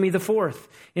Ptolemy IV.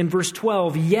 In verse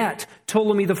 12, yet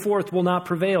Ptolemy IV will not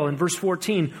prevail. In verse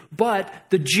 14, but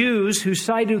the Jews who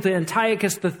sided with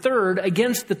Antiochus III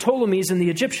against the Ptolemies and the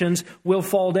Egyptians will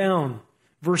fall down.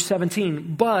 Verse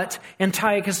 17, but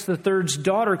Antiochus III's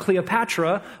daughter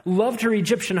Cleopatra loved her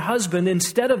Egyptian husband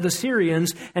instead of the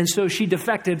Syrians, and so she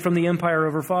defected from the empire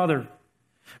of her father.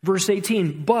 Verse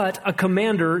 18, but a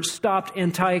commander stopped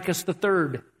Antiochus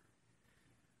III,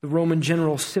 the Roman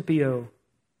general Scipio.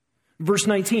 Verse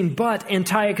 19, but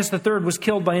Antiochus III was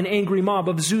killed by an angry mob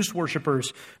of Zeus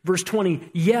worshippers. Verse 20,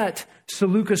 yet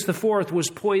Seleucus IV was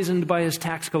poisoned by his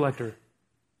tax collector.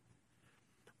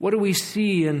 What do we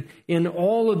see in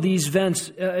all of these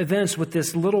events with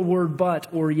this little word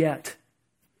but or yet?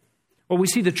 Well, we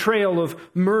see the trail of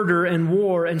murder and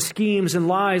war and schemes and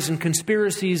lies and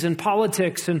conspiracies and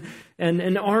politics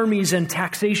and armies and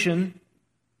taxation.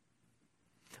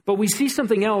 But we see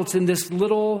something else in this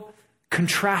little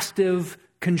contrastive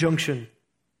conjunction.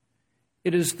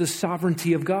 It is the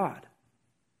sovereignty of God.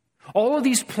 All of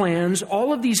these plans,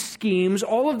 all of these schemes,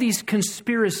 all of these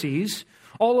conspiracies,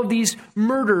 all of these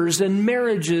murders and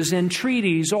marriages and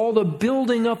treaties, all the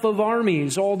building up of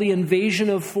armies, all the invasion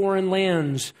of foreign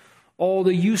lands, all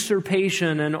the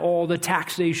usurpation and all the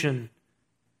taxation,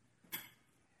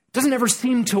 doesn't ever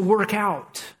seem to work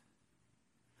out.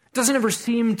 Doesn't ever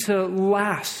seem to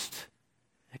last.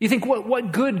 You think,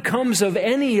 what good comes of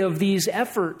any of these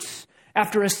efforts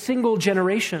after a single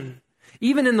generation?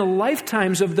 Even in the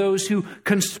lifetimes of those who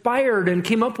conspired and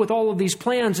came up with all of these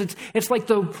plans, it's like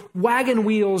the wagon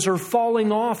wheels are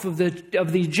falling off of the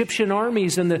Egyptian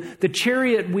armies, and the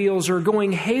chariot wheels are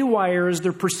going haywire as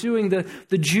they're pursuing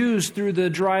the Jews through the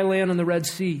dry land and the Red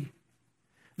Sea.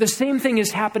 The same thing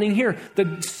is happening here.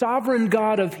 The sovereign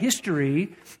God of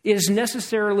history is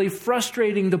necessarily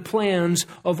frustrating the plans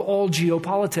of all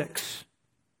geopolitics.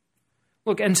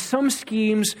 Look, and some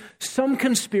schemes, some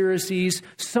conspiracies,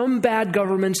 some bad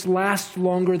governments last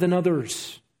longer than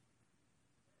others.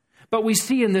 But we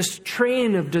see in this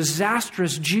train of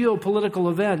disastrous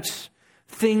geopolitical events,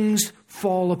 things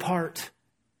fall apart.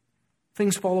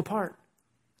 Things fall apart.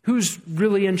 Who's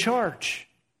really in charge?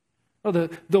 Well,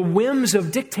 the whims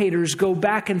of dictators go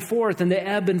back and forth, and the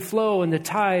ebb and flow and the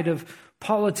tide of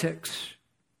politics.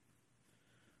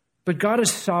 But God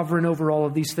is sovereign over all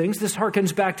of these things. This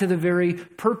harkens back to the very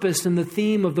purpose and the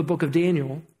theme of the book of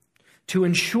Daniel, to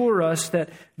ensure us that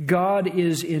God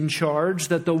is in charge,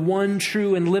 that the one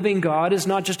true and living God is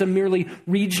not just a merely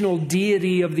regional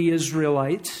deity of the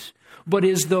Israelites, but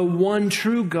is the one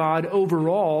true God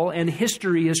overall, and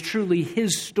history is truly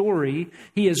His story.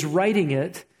 He is writing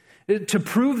it. To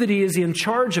prove that He is in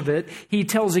charge of it, He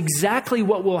tells exactly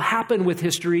what will happen with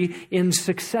history in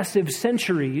successive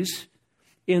centuries,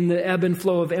 in the ebb and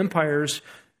flow of empires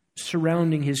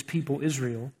surrounding His people,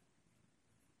 Israel.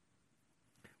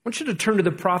 I want you to turn to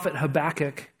the prophet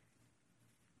Habakkuk.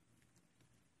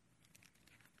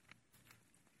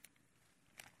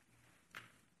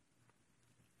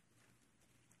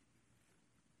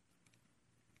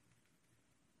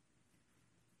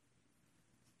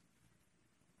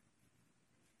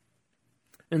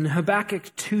 In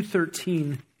Habakkuk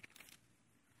 2:13,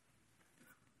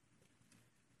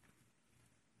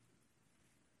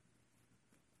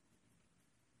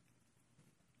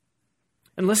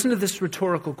 and listen to this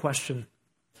rhetorical question.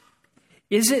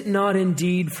 Is it not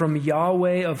indeed from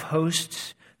Yahweh of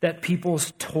hosts that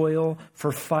peoples toil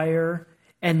for fire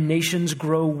and nations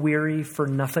grow weary for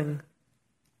nothing?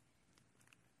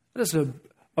 That is a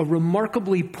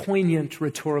remarkably poignant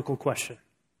rhetorical question.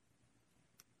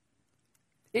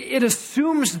 It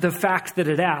assumes the fact that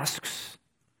it asks,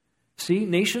 see,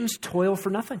 nations toil for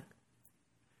nothing.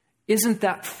 Isn't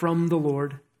that from the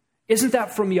Lord? Isn't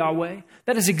that from Yahweh?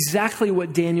 That is exactly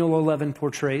what Daniel 11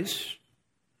 portrays.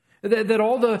 That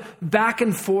all the back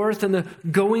and forth and the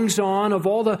goings on of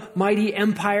all the mighty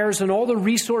empires and all the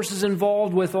resources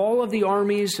involved with all of the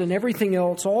armies and everything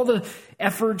else, all the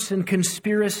efforts and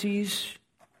conspiracies,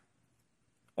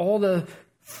 all the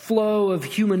flow of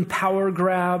human power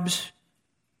grabs,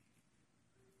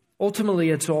 ultimately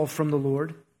it's all from the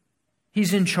Lord.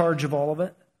 He's in charge of all of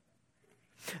it.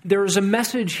 There is a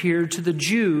message here to the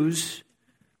Jews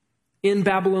in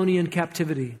Babylonian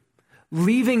captivity,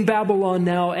 leaving Babylon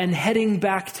now and heading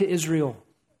back to Israel.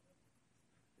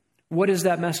 What is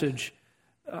that message?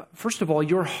 First of all,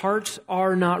 your hearts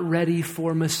are not ready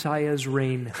for Messiah's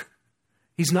reign.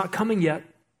 He's not coming yet.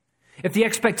 If the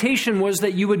expectation was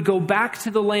that you would go back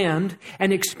to the land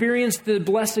and experience the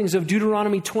blessings of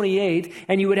Deuteronomy 28,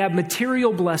 and you would have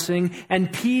material blessing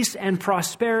and peace and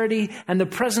prosperity and the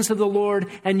presence of the Lord,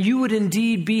 and you would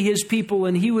indeed be His people,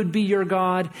 and He would be your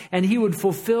God, and He would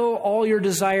fulfill all your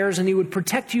desires, and He would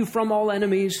protect you from all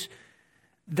enemies,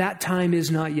 that time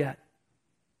is not yet.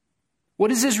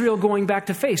 What is Israel going back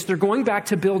to face? They're going back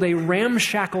to build a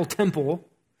ramshackle temple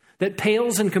that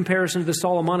pales in comparison to the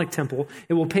Solomonic temple.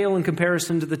 It will pale in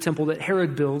comparison to the temple that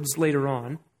Herod builds later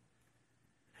on.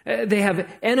 They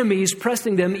have enemies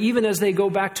pressing them even as they go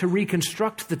back to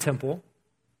reconstruct the temple.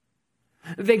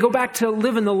 They go back to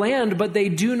live in the land, but they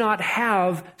do not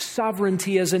have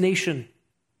sovereignty as a nation.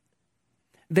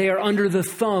 They are under the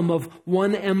thumb of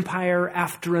one empire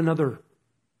after another,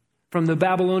 from the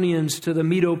Babylonians to the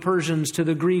Medo-Persians to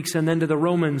the Greeks and then to the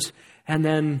Romans, and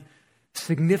then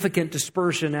significant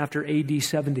dispersion after AD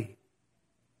 70.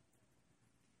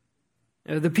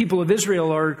 The people of Israel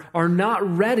are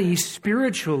not ready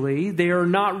spiritually. They are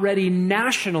not ready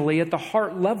nationally at the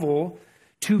heart level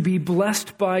to be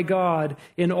blessed by God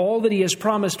in all that He has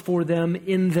promised for them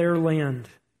in their land.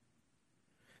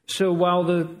 So while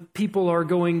the people are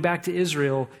going back to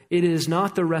Israel, it is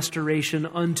not the restoration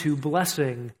unto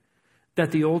blessing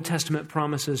that the Old Testament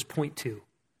promises point to.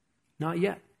 Not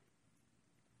yet.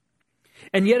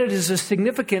 And yet it is a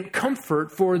significant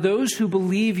comfort for those who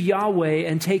believe Yahweh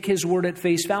and take His word at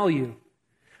face value.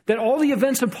 That all the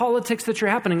events of politics that are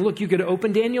happening, look, you could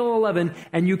open Daniel 11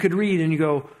 and you could read and you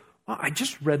go, oh, I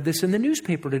just read this in the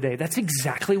newspaper today. That's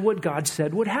exactly what God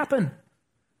said would happen.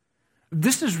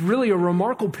 This is really a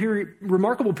remarkable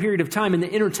period of time in the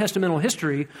intertestamental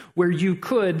history where you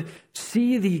could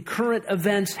see the current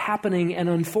events happening and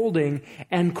unfolding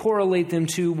and correlate them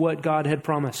to what God had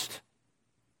promised.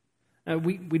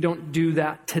 We don't do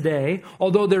that today,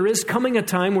 although there is coming a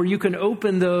time where you can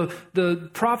open the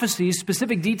prophecies,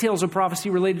 specific details of prophecy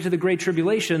related to the Great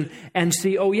Tribulation and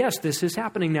see, oh yes, this is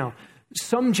happening now.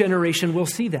 Some generation will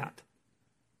see that.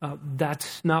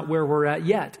 That's not where we're at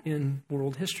yet in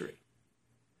world history.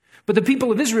 But the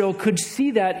people of Israel could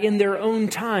see that in their own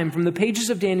time, from the pages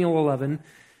of Daniel 11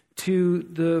 to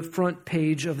the front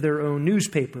page of their own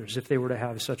newspapers, if they were to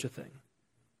have such a thing.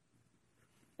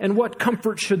 And what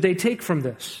comfort should they take from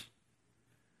this?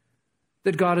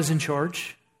 That God is in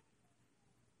charge.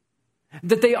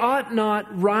 That they ought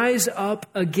not rise up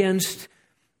against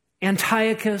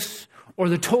Antiochus or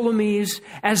the Ptolemies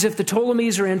as if the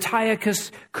Ptolemies or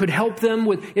Antiochus could help them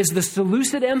with, is the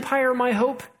Seleucid Empire my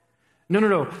hope?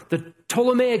 No. The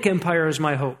Ptolemaic Empire is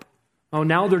my hope. Oh,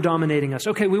 now they're dominating us.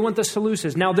 Okay, we want the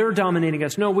Seleucids. Now they're dominating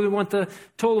us. No, we want the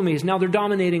Ptolemies. Now they're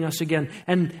dominating us again.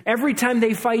 And every time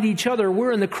they fight each other,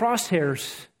 we're in the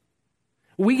crosshairs.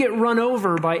 We get run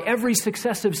over by every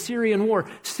successive Syrian war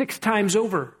 6 times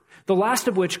over. The last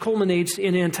of which culminates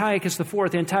in Antiochus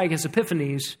IV, Antiochus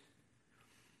Epiphanes,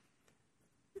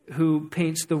 who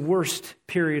paints the worst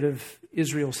period of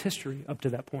Israel's history up to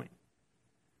that point.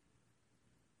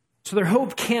 So their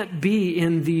hope can't be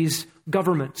in these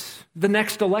governments, the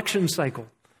next election cycle,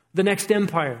 the next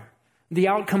empire, the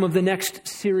outcome of the next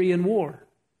Syrian war.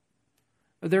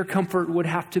 Their comfort would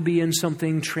have to be in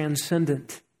something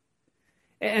transcendent.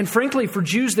 And frankly, for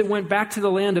Jews that went back to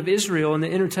the land of Israel in the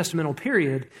intertestamental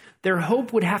period, their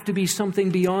hope would have to be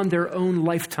something beyond their own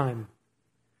lifetime.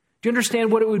 Do you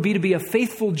understand what it would be to be a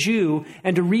faithful Jew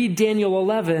and to read Daniel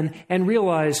 11 and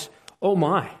realize, oh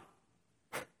my,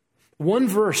 one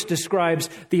verse describes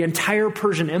the entire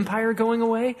Persian Empire going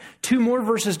away. 2 more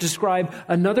verses describe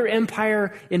another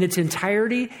empire in its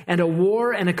entirety and a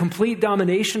war and a complete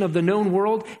domination of the known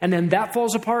world. And then that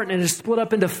falls apart and is split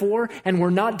up into 4 and we're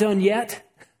not done yet.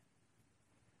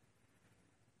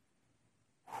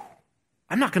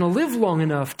 I'm not going to live long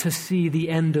enough to see the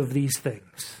end of these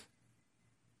things.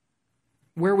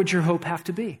 Where would your hope have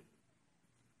to be?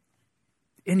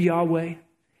 In Yahweh,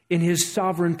 in His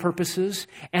sovereign purposes,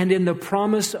 and in the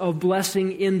promise of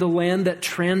blessing in the land that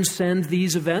transcend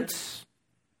these events?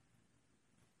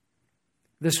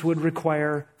 This would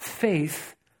require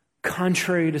faith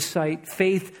contrary to sight,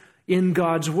 faith in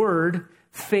God's word,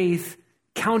 faith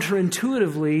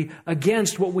counterintuitively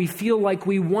against what we feel like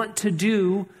we want to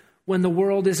do when the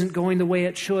world isn't going the way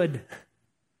it should.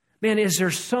 Man, is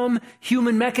there some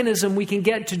human mechanism we can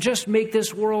get to just make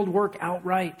this world work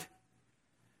outright?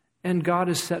 And God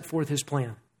has set forth His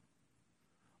plan.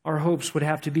 Our hopes would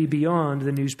have to be beyond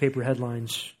the newspaper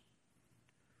headlines.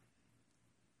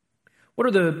 What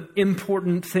are the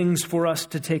important things for us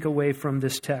to take away from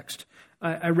this text?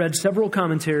 I read several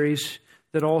commentaries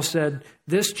that all said,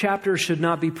 this chapter should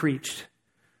not be preached.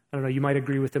 I don't know, you might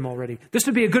agree with them already. This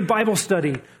would be a good Bible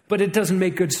study, but it doesn't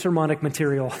make good sermonic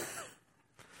material.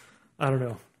 I don't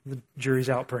know. The jury's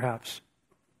out, perhaps.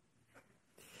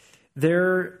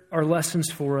 There are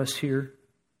lessons for us here.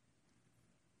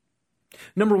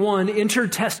 Number one,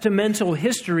 intertestamental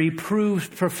history proves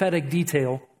prophetic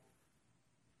detail.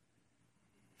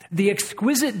 The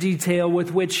exquisite detail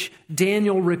with which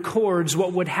Daniel records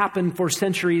what would happen for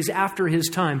centuries after his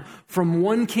time. From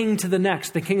one king to the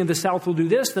next. The king of the south will do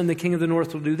this, then the king of the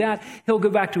north will do that. He'll go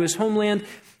back to his homeland.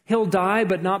 He'll die,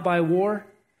 but not by war.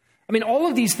 I mean, all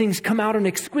of these things come out in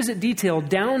exquisite detail,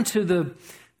 down to the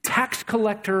tax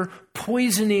collector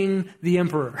poisoning the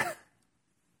emperor.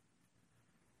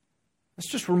 That's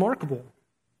just remarkable.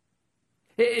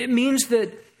 It means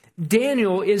that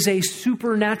Daniel is a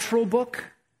supernatural book.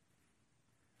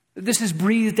 This is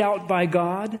breathed out by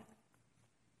God.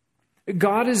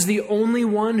 God is the only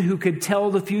one who could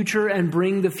tell the future and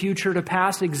bring the future to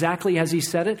pass exactly as he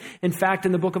said it. In fact,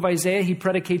 in the book of Isaiah, he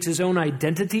predicates his own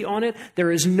identity on it.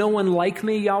 There is no one like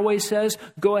me, Yahweh says.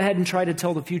 Go ahead and try to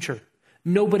tell the future.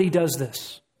 Nobody does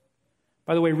this.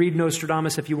 By the way, read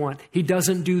Nostradamus if you want. He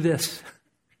doesn't do this.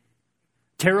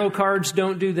 Tarot cards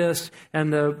don't do this,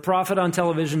 and the prophet on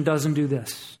television doesn't do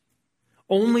this.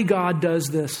 Only God does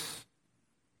this.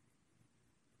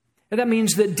 And that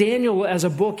means that Daniel as a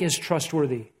book is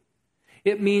trustworthy.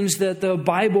 It means that the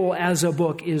Bible as a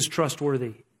book is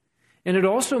trustworthy. And it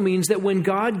also means that when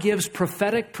God gives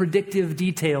prophetic predictive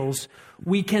details,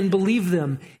 we can believe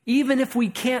them, even if we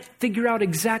can't figure out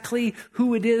exactly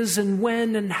who it is and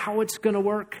when and how it's going to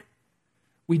work.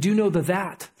 We do know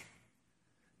that.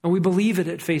 And we believe it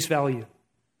at face value.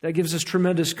 That gives us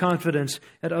tremendous confidence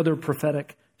at other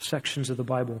prophetic sections of the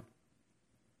Bible.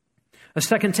 A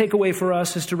second takeaway for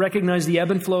us is to recognize the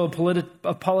ebb and flow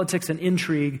of politics and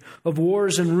intrigue, of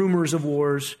wars and rumors of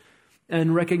wars,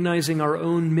 and recognizing our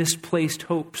own misplaced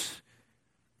hopes.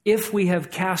 If we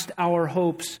have cast our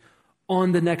hopes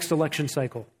on the next election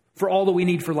cycle for all that we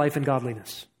need for life and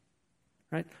godliness,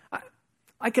 right?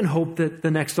 I can hope that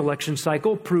the next election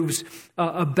cycle proves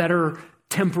a better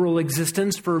temporal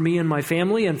existence for me and my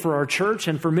family and for our church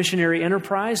and for missionary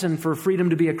enterprise and for freedom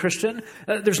to be a Christian.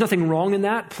 There's nothing wrong in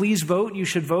that. Please vote. You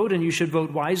should vote, and you should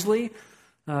vote wisely.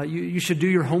 You should do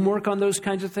your homework on those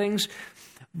kinds of things.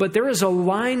 But there is a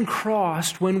line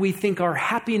crossed when we think our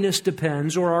happiness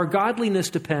depends, or our godliness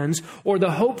depends, or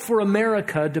the hope for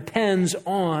America depends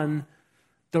on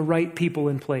the right people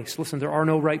in place. Listen, there are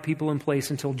no right people in place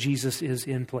until Jesus is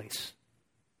in place.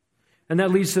 And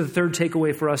that leads to the third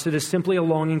takeaway for us. It is simply a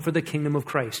longing for the kingdom of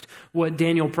Christ. What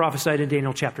Daniel prophesied in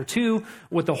Daniel chapter 2,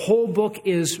 what the whole book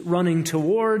is running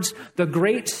towards, the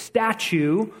great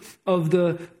statue of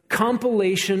the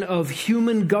compilation of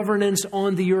human governance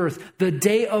on the earth. The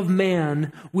day of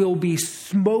man will be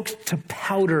smoked to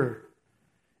powder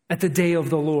at the day of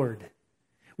the Lord.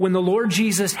 When the Lord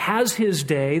Jesus has his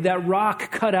day, that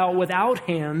rock cut out without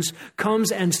hands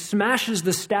comes and smashes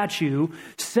the statue,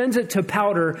 sends it to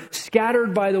powder,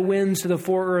 scattered by the winds to the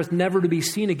four earth, never to be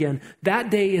seen again. That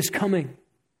day is coming.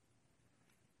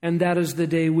 And that is the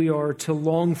day we are to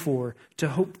long for, to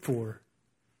hope for.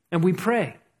 And we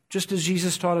pray, just as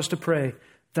Jesus taught us to pray,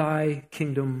 thy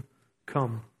kingdom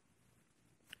come.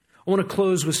 I want to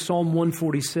close with Psalm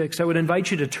 146. I would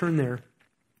invite you to turn there.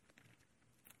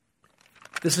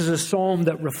 This is a psalm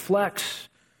that reflects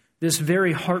this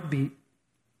very heartbeat.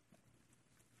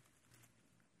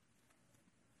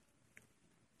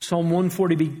 Psalm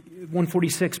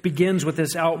 146 begins with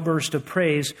this outburst of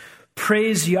praise.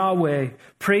 Praise Yahweh,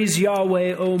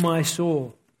 O my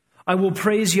soul. I will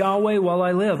praise Yahweh while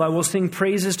I live. I will sing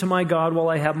praises to my God while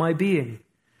I have my being.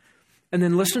 And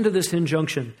then listen to this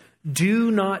injunction.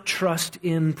 Do not trust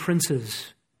in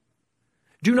princes.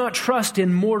 Do not trust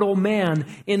in mortal man,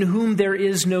 in whom there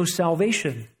is no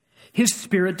salvation. His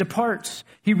spirit departs.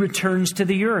 He returns to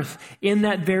the earth. In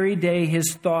that very day,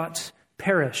 his thoughts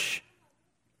perish.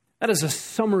 That is a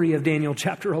summary of Daniel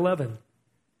chapter 11.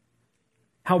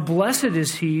 How blessed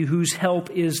is he whose help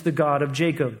is the God of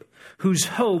Jacob, whose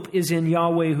hope is in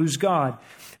Yahweh, whose God,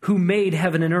 who made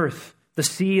heaven and earth, the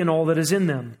sea and all that is in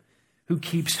them, who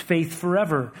keeps faith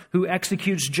forever, who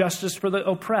executes justice for the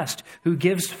oppressed, who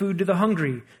gives food to the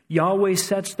hungry. Yahweh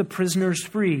sets the prisoners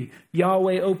free.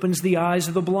 Yahweh opens the eyes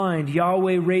of the blind.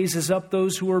 Yahweh raises up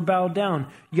those who are bowed down.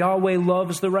 Yahweh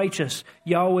loves the righteous.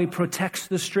 Yahweh protects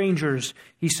the strangers.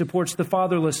 He supports the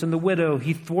fatherless and the widow.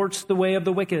 He thwarts the way of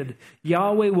the wicked.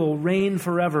 Yahweh will reign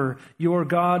forever. Your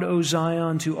God, O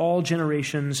Zion, to all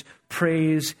generations.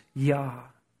 Praise Yah.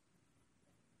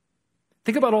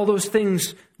 Think about all those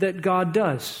things that God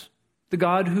does. The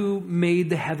God who made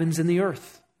the heavens and the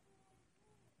earth.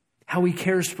 How he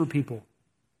cares for people.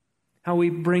 How he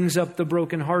brings up the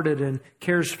brokenhearted and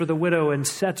cares for the widow and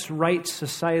sets right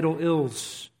societal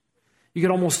ills. You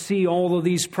can almost see all of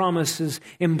these promises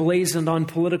emblazoned on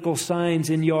political signs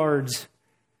in yards.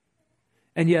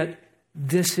 And yet,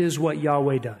 this is what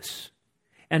Yahweh does.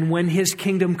 And when his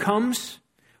kingdom comes,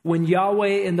 when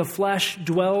Yahweh in the flesh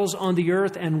dwells on the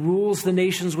earth and rules the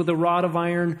nations with a rod of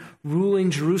iron, ruling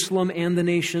Jerusalem and the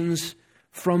nations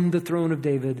from the throne of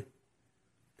David,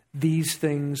 these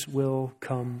things will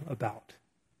come about.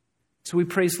 So we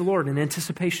praise the Lord in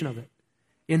anticipation of it,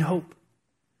 in hope.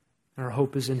 And our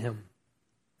hope is in him.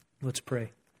 Let's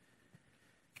pray.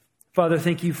 Father,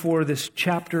 thank you for this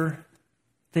chapter.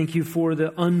 Thank you for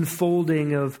the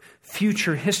unfolding of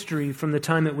future history from the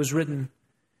time it was written.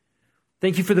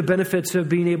 Thank you for the benefits of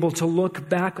being able to look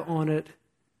back on it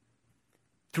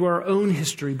through our own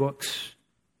history books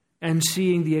and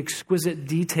seeing the exquisite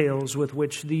details with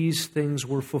which these things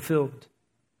were fulfilled.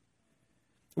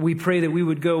 We pray that we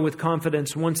would go with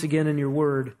confidence once again in your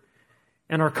word,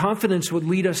 and our confidence would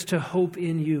lead us to hope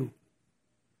in you,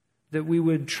 that we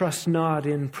would trust not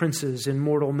in princes, in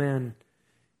mortal men,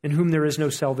 in whom there is no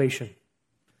salvation.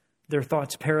 Their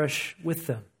thoughts perish with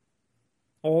them.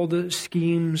 All the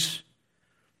schemes,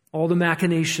 all the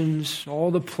machinations,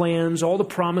 all the plans, all the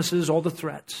promises, all the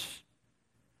threats,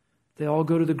 they all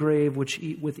go to the grave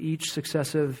with each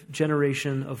successive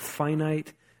generation of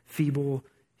finite, feeble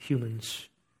humans.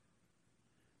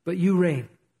 But you reign.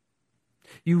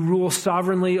 You rule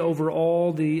sovereignly over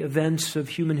all the events of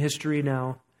human history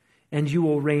now, and you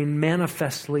will reign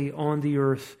manifestly on the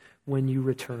earth when you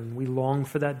return. We long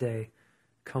for that day.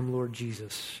 Come, Lord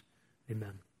Jesus.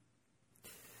 Amen.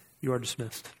 You are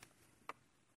dismissed.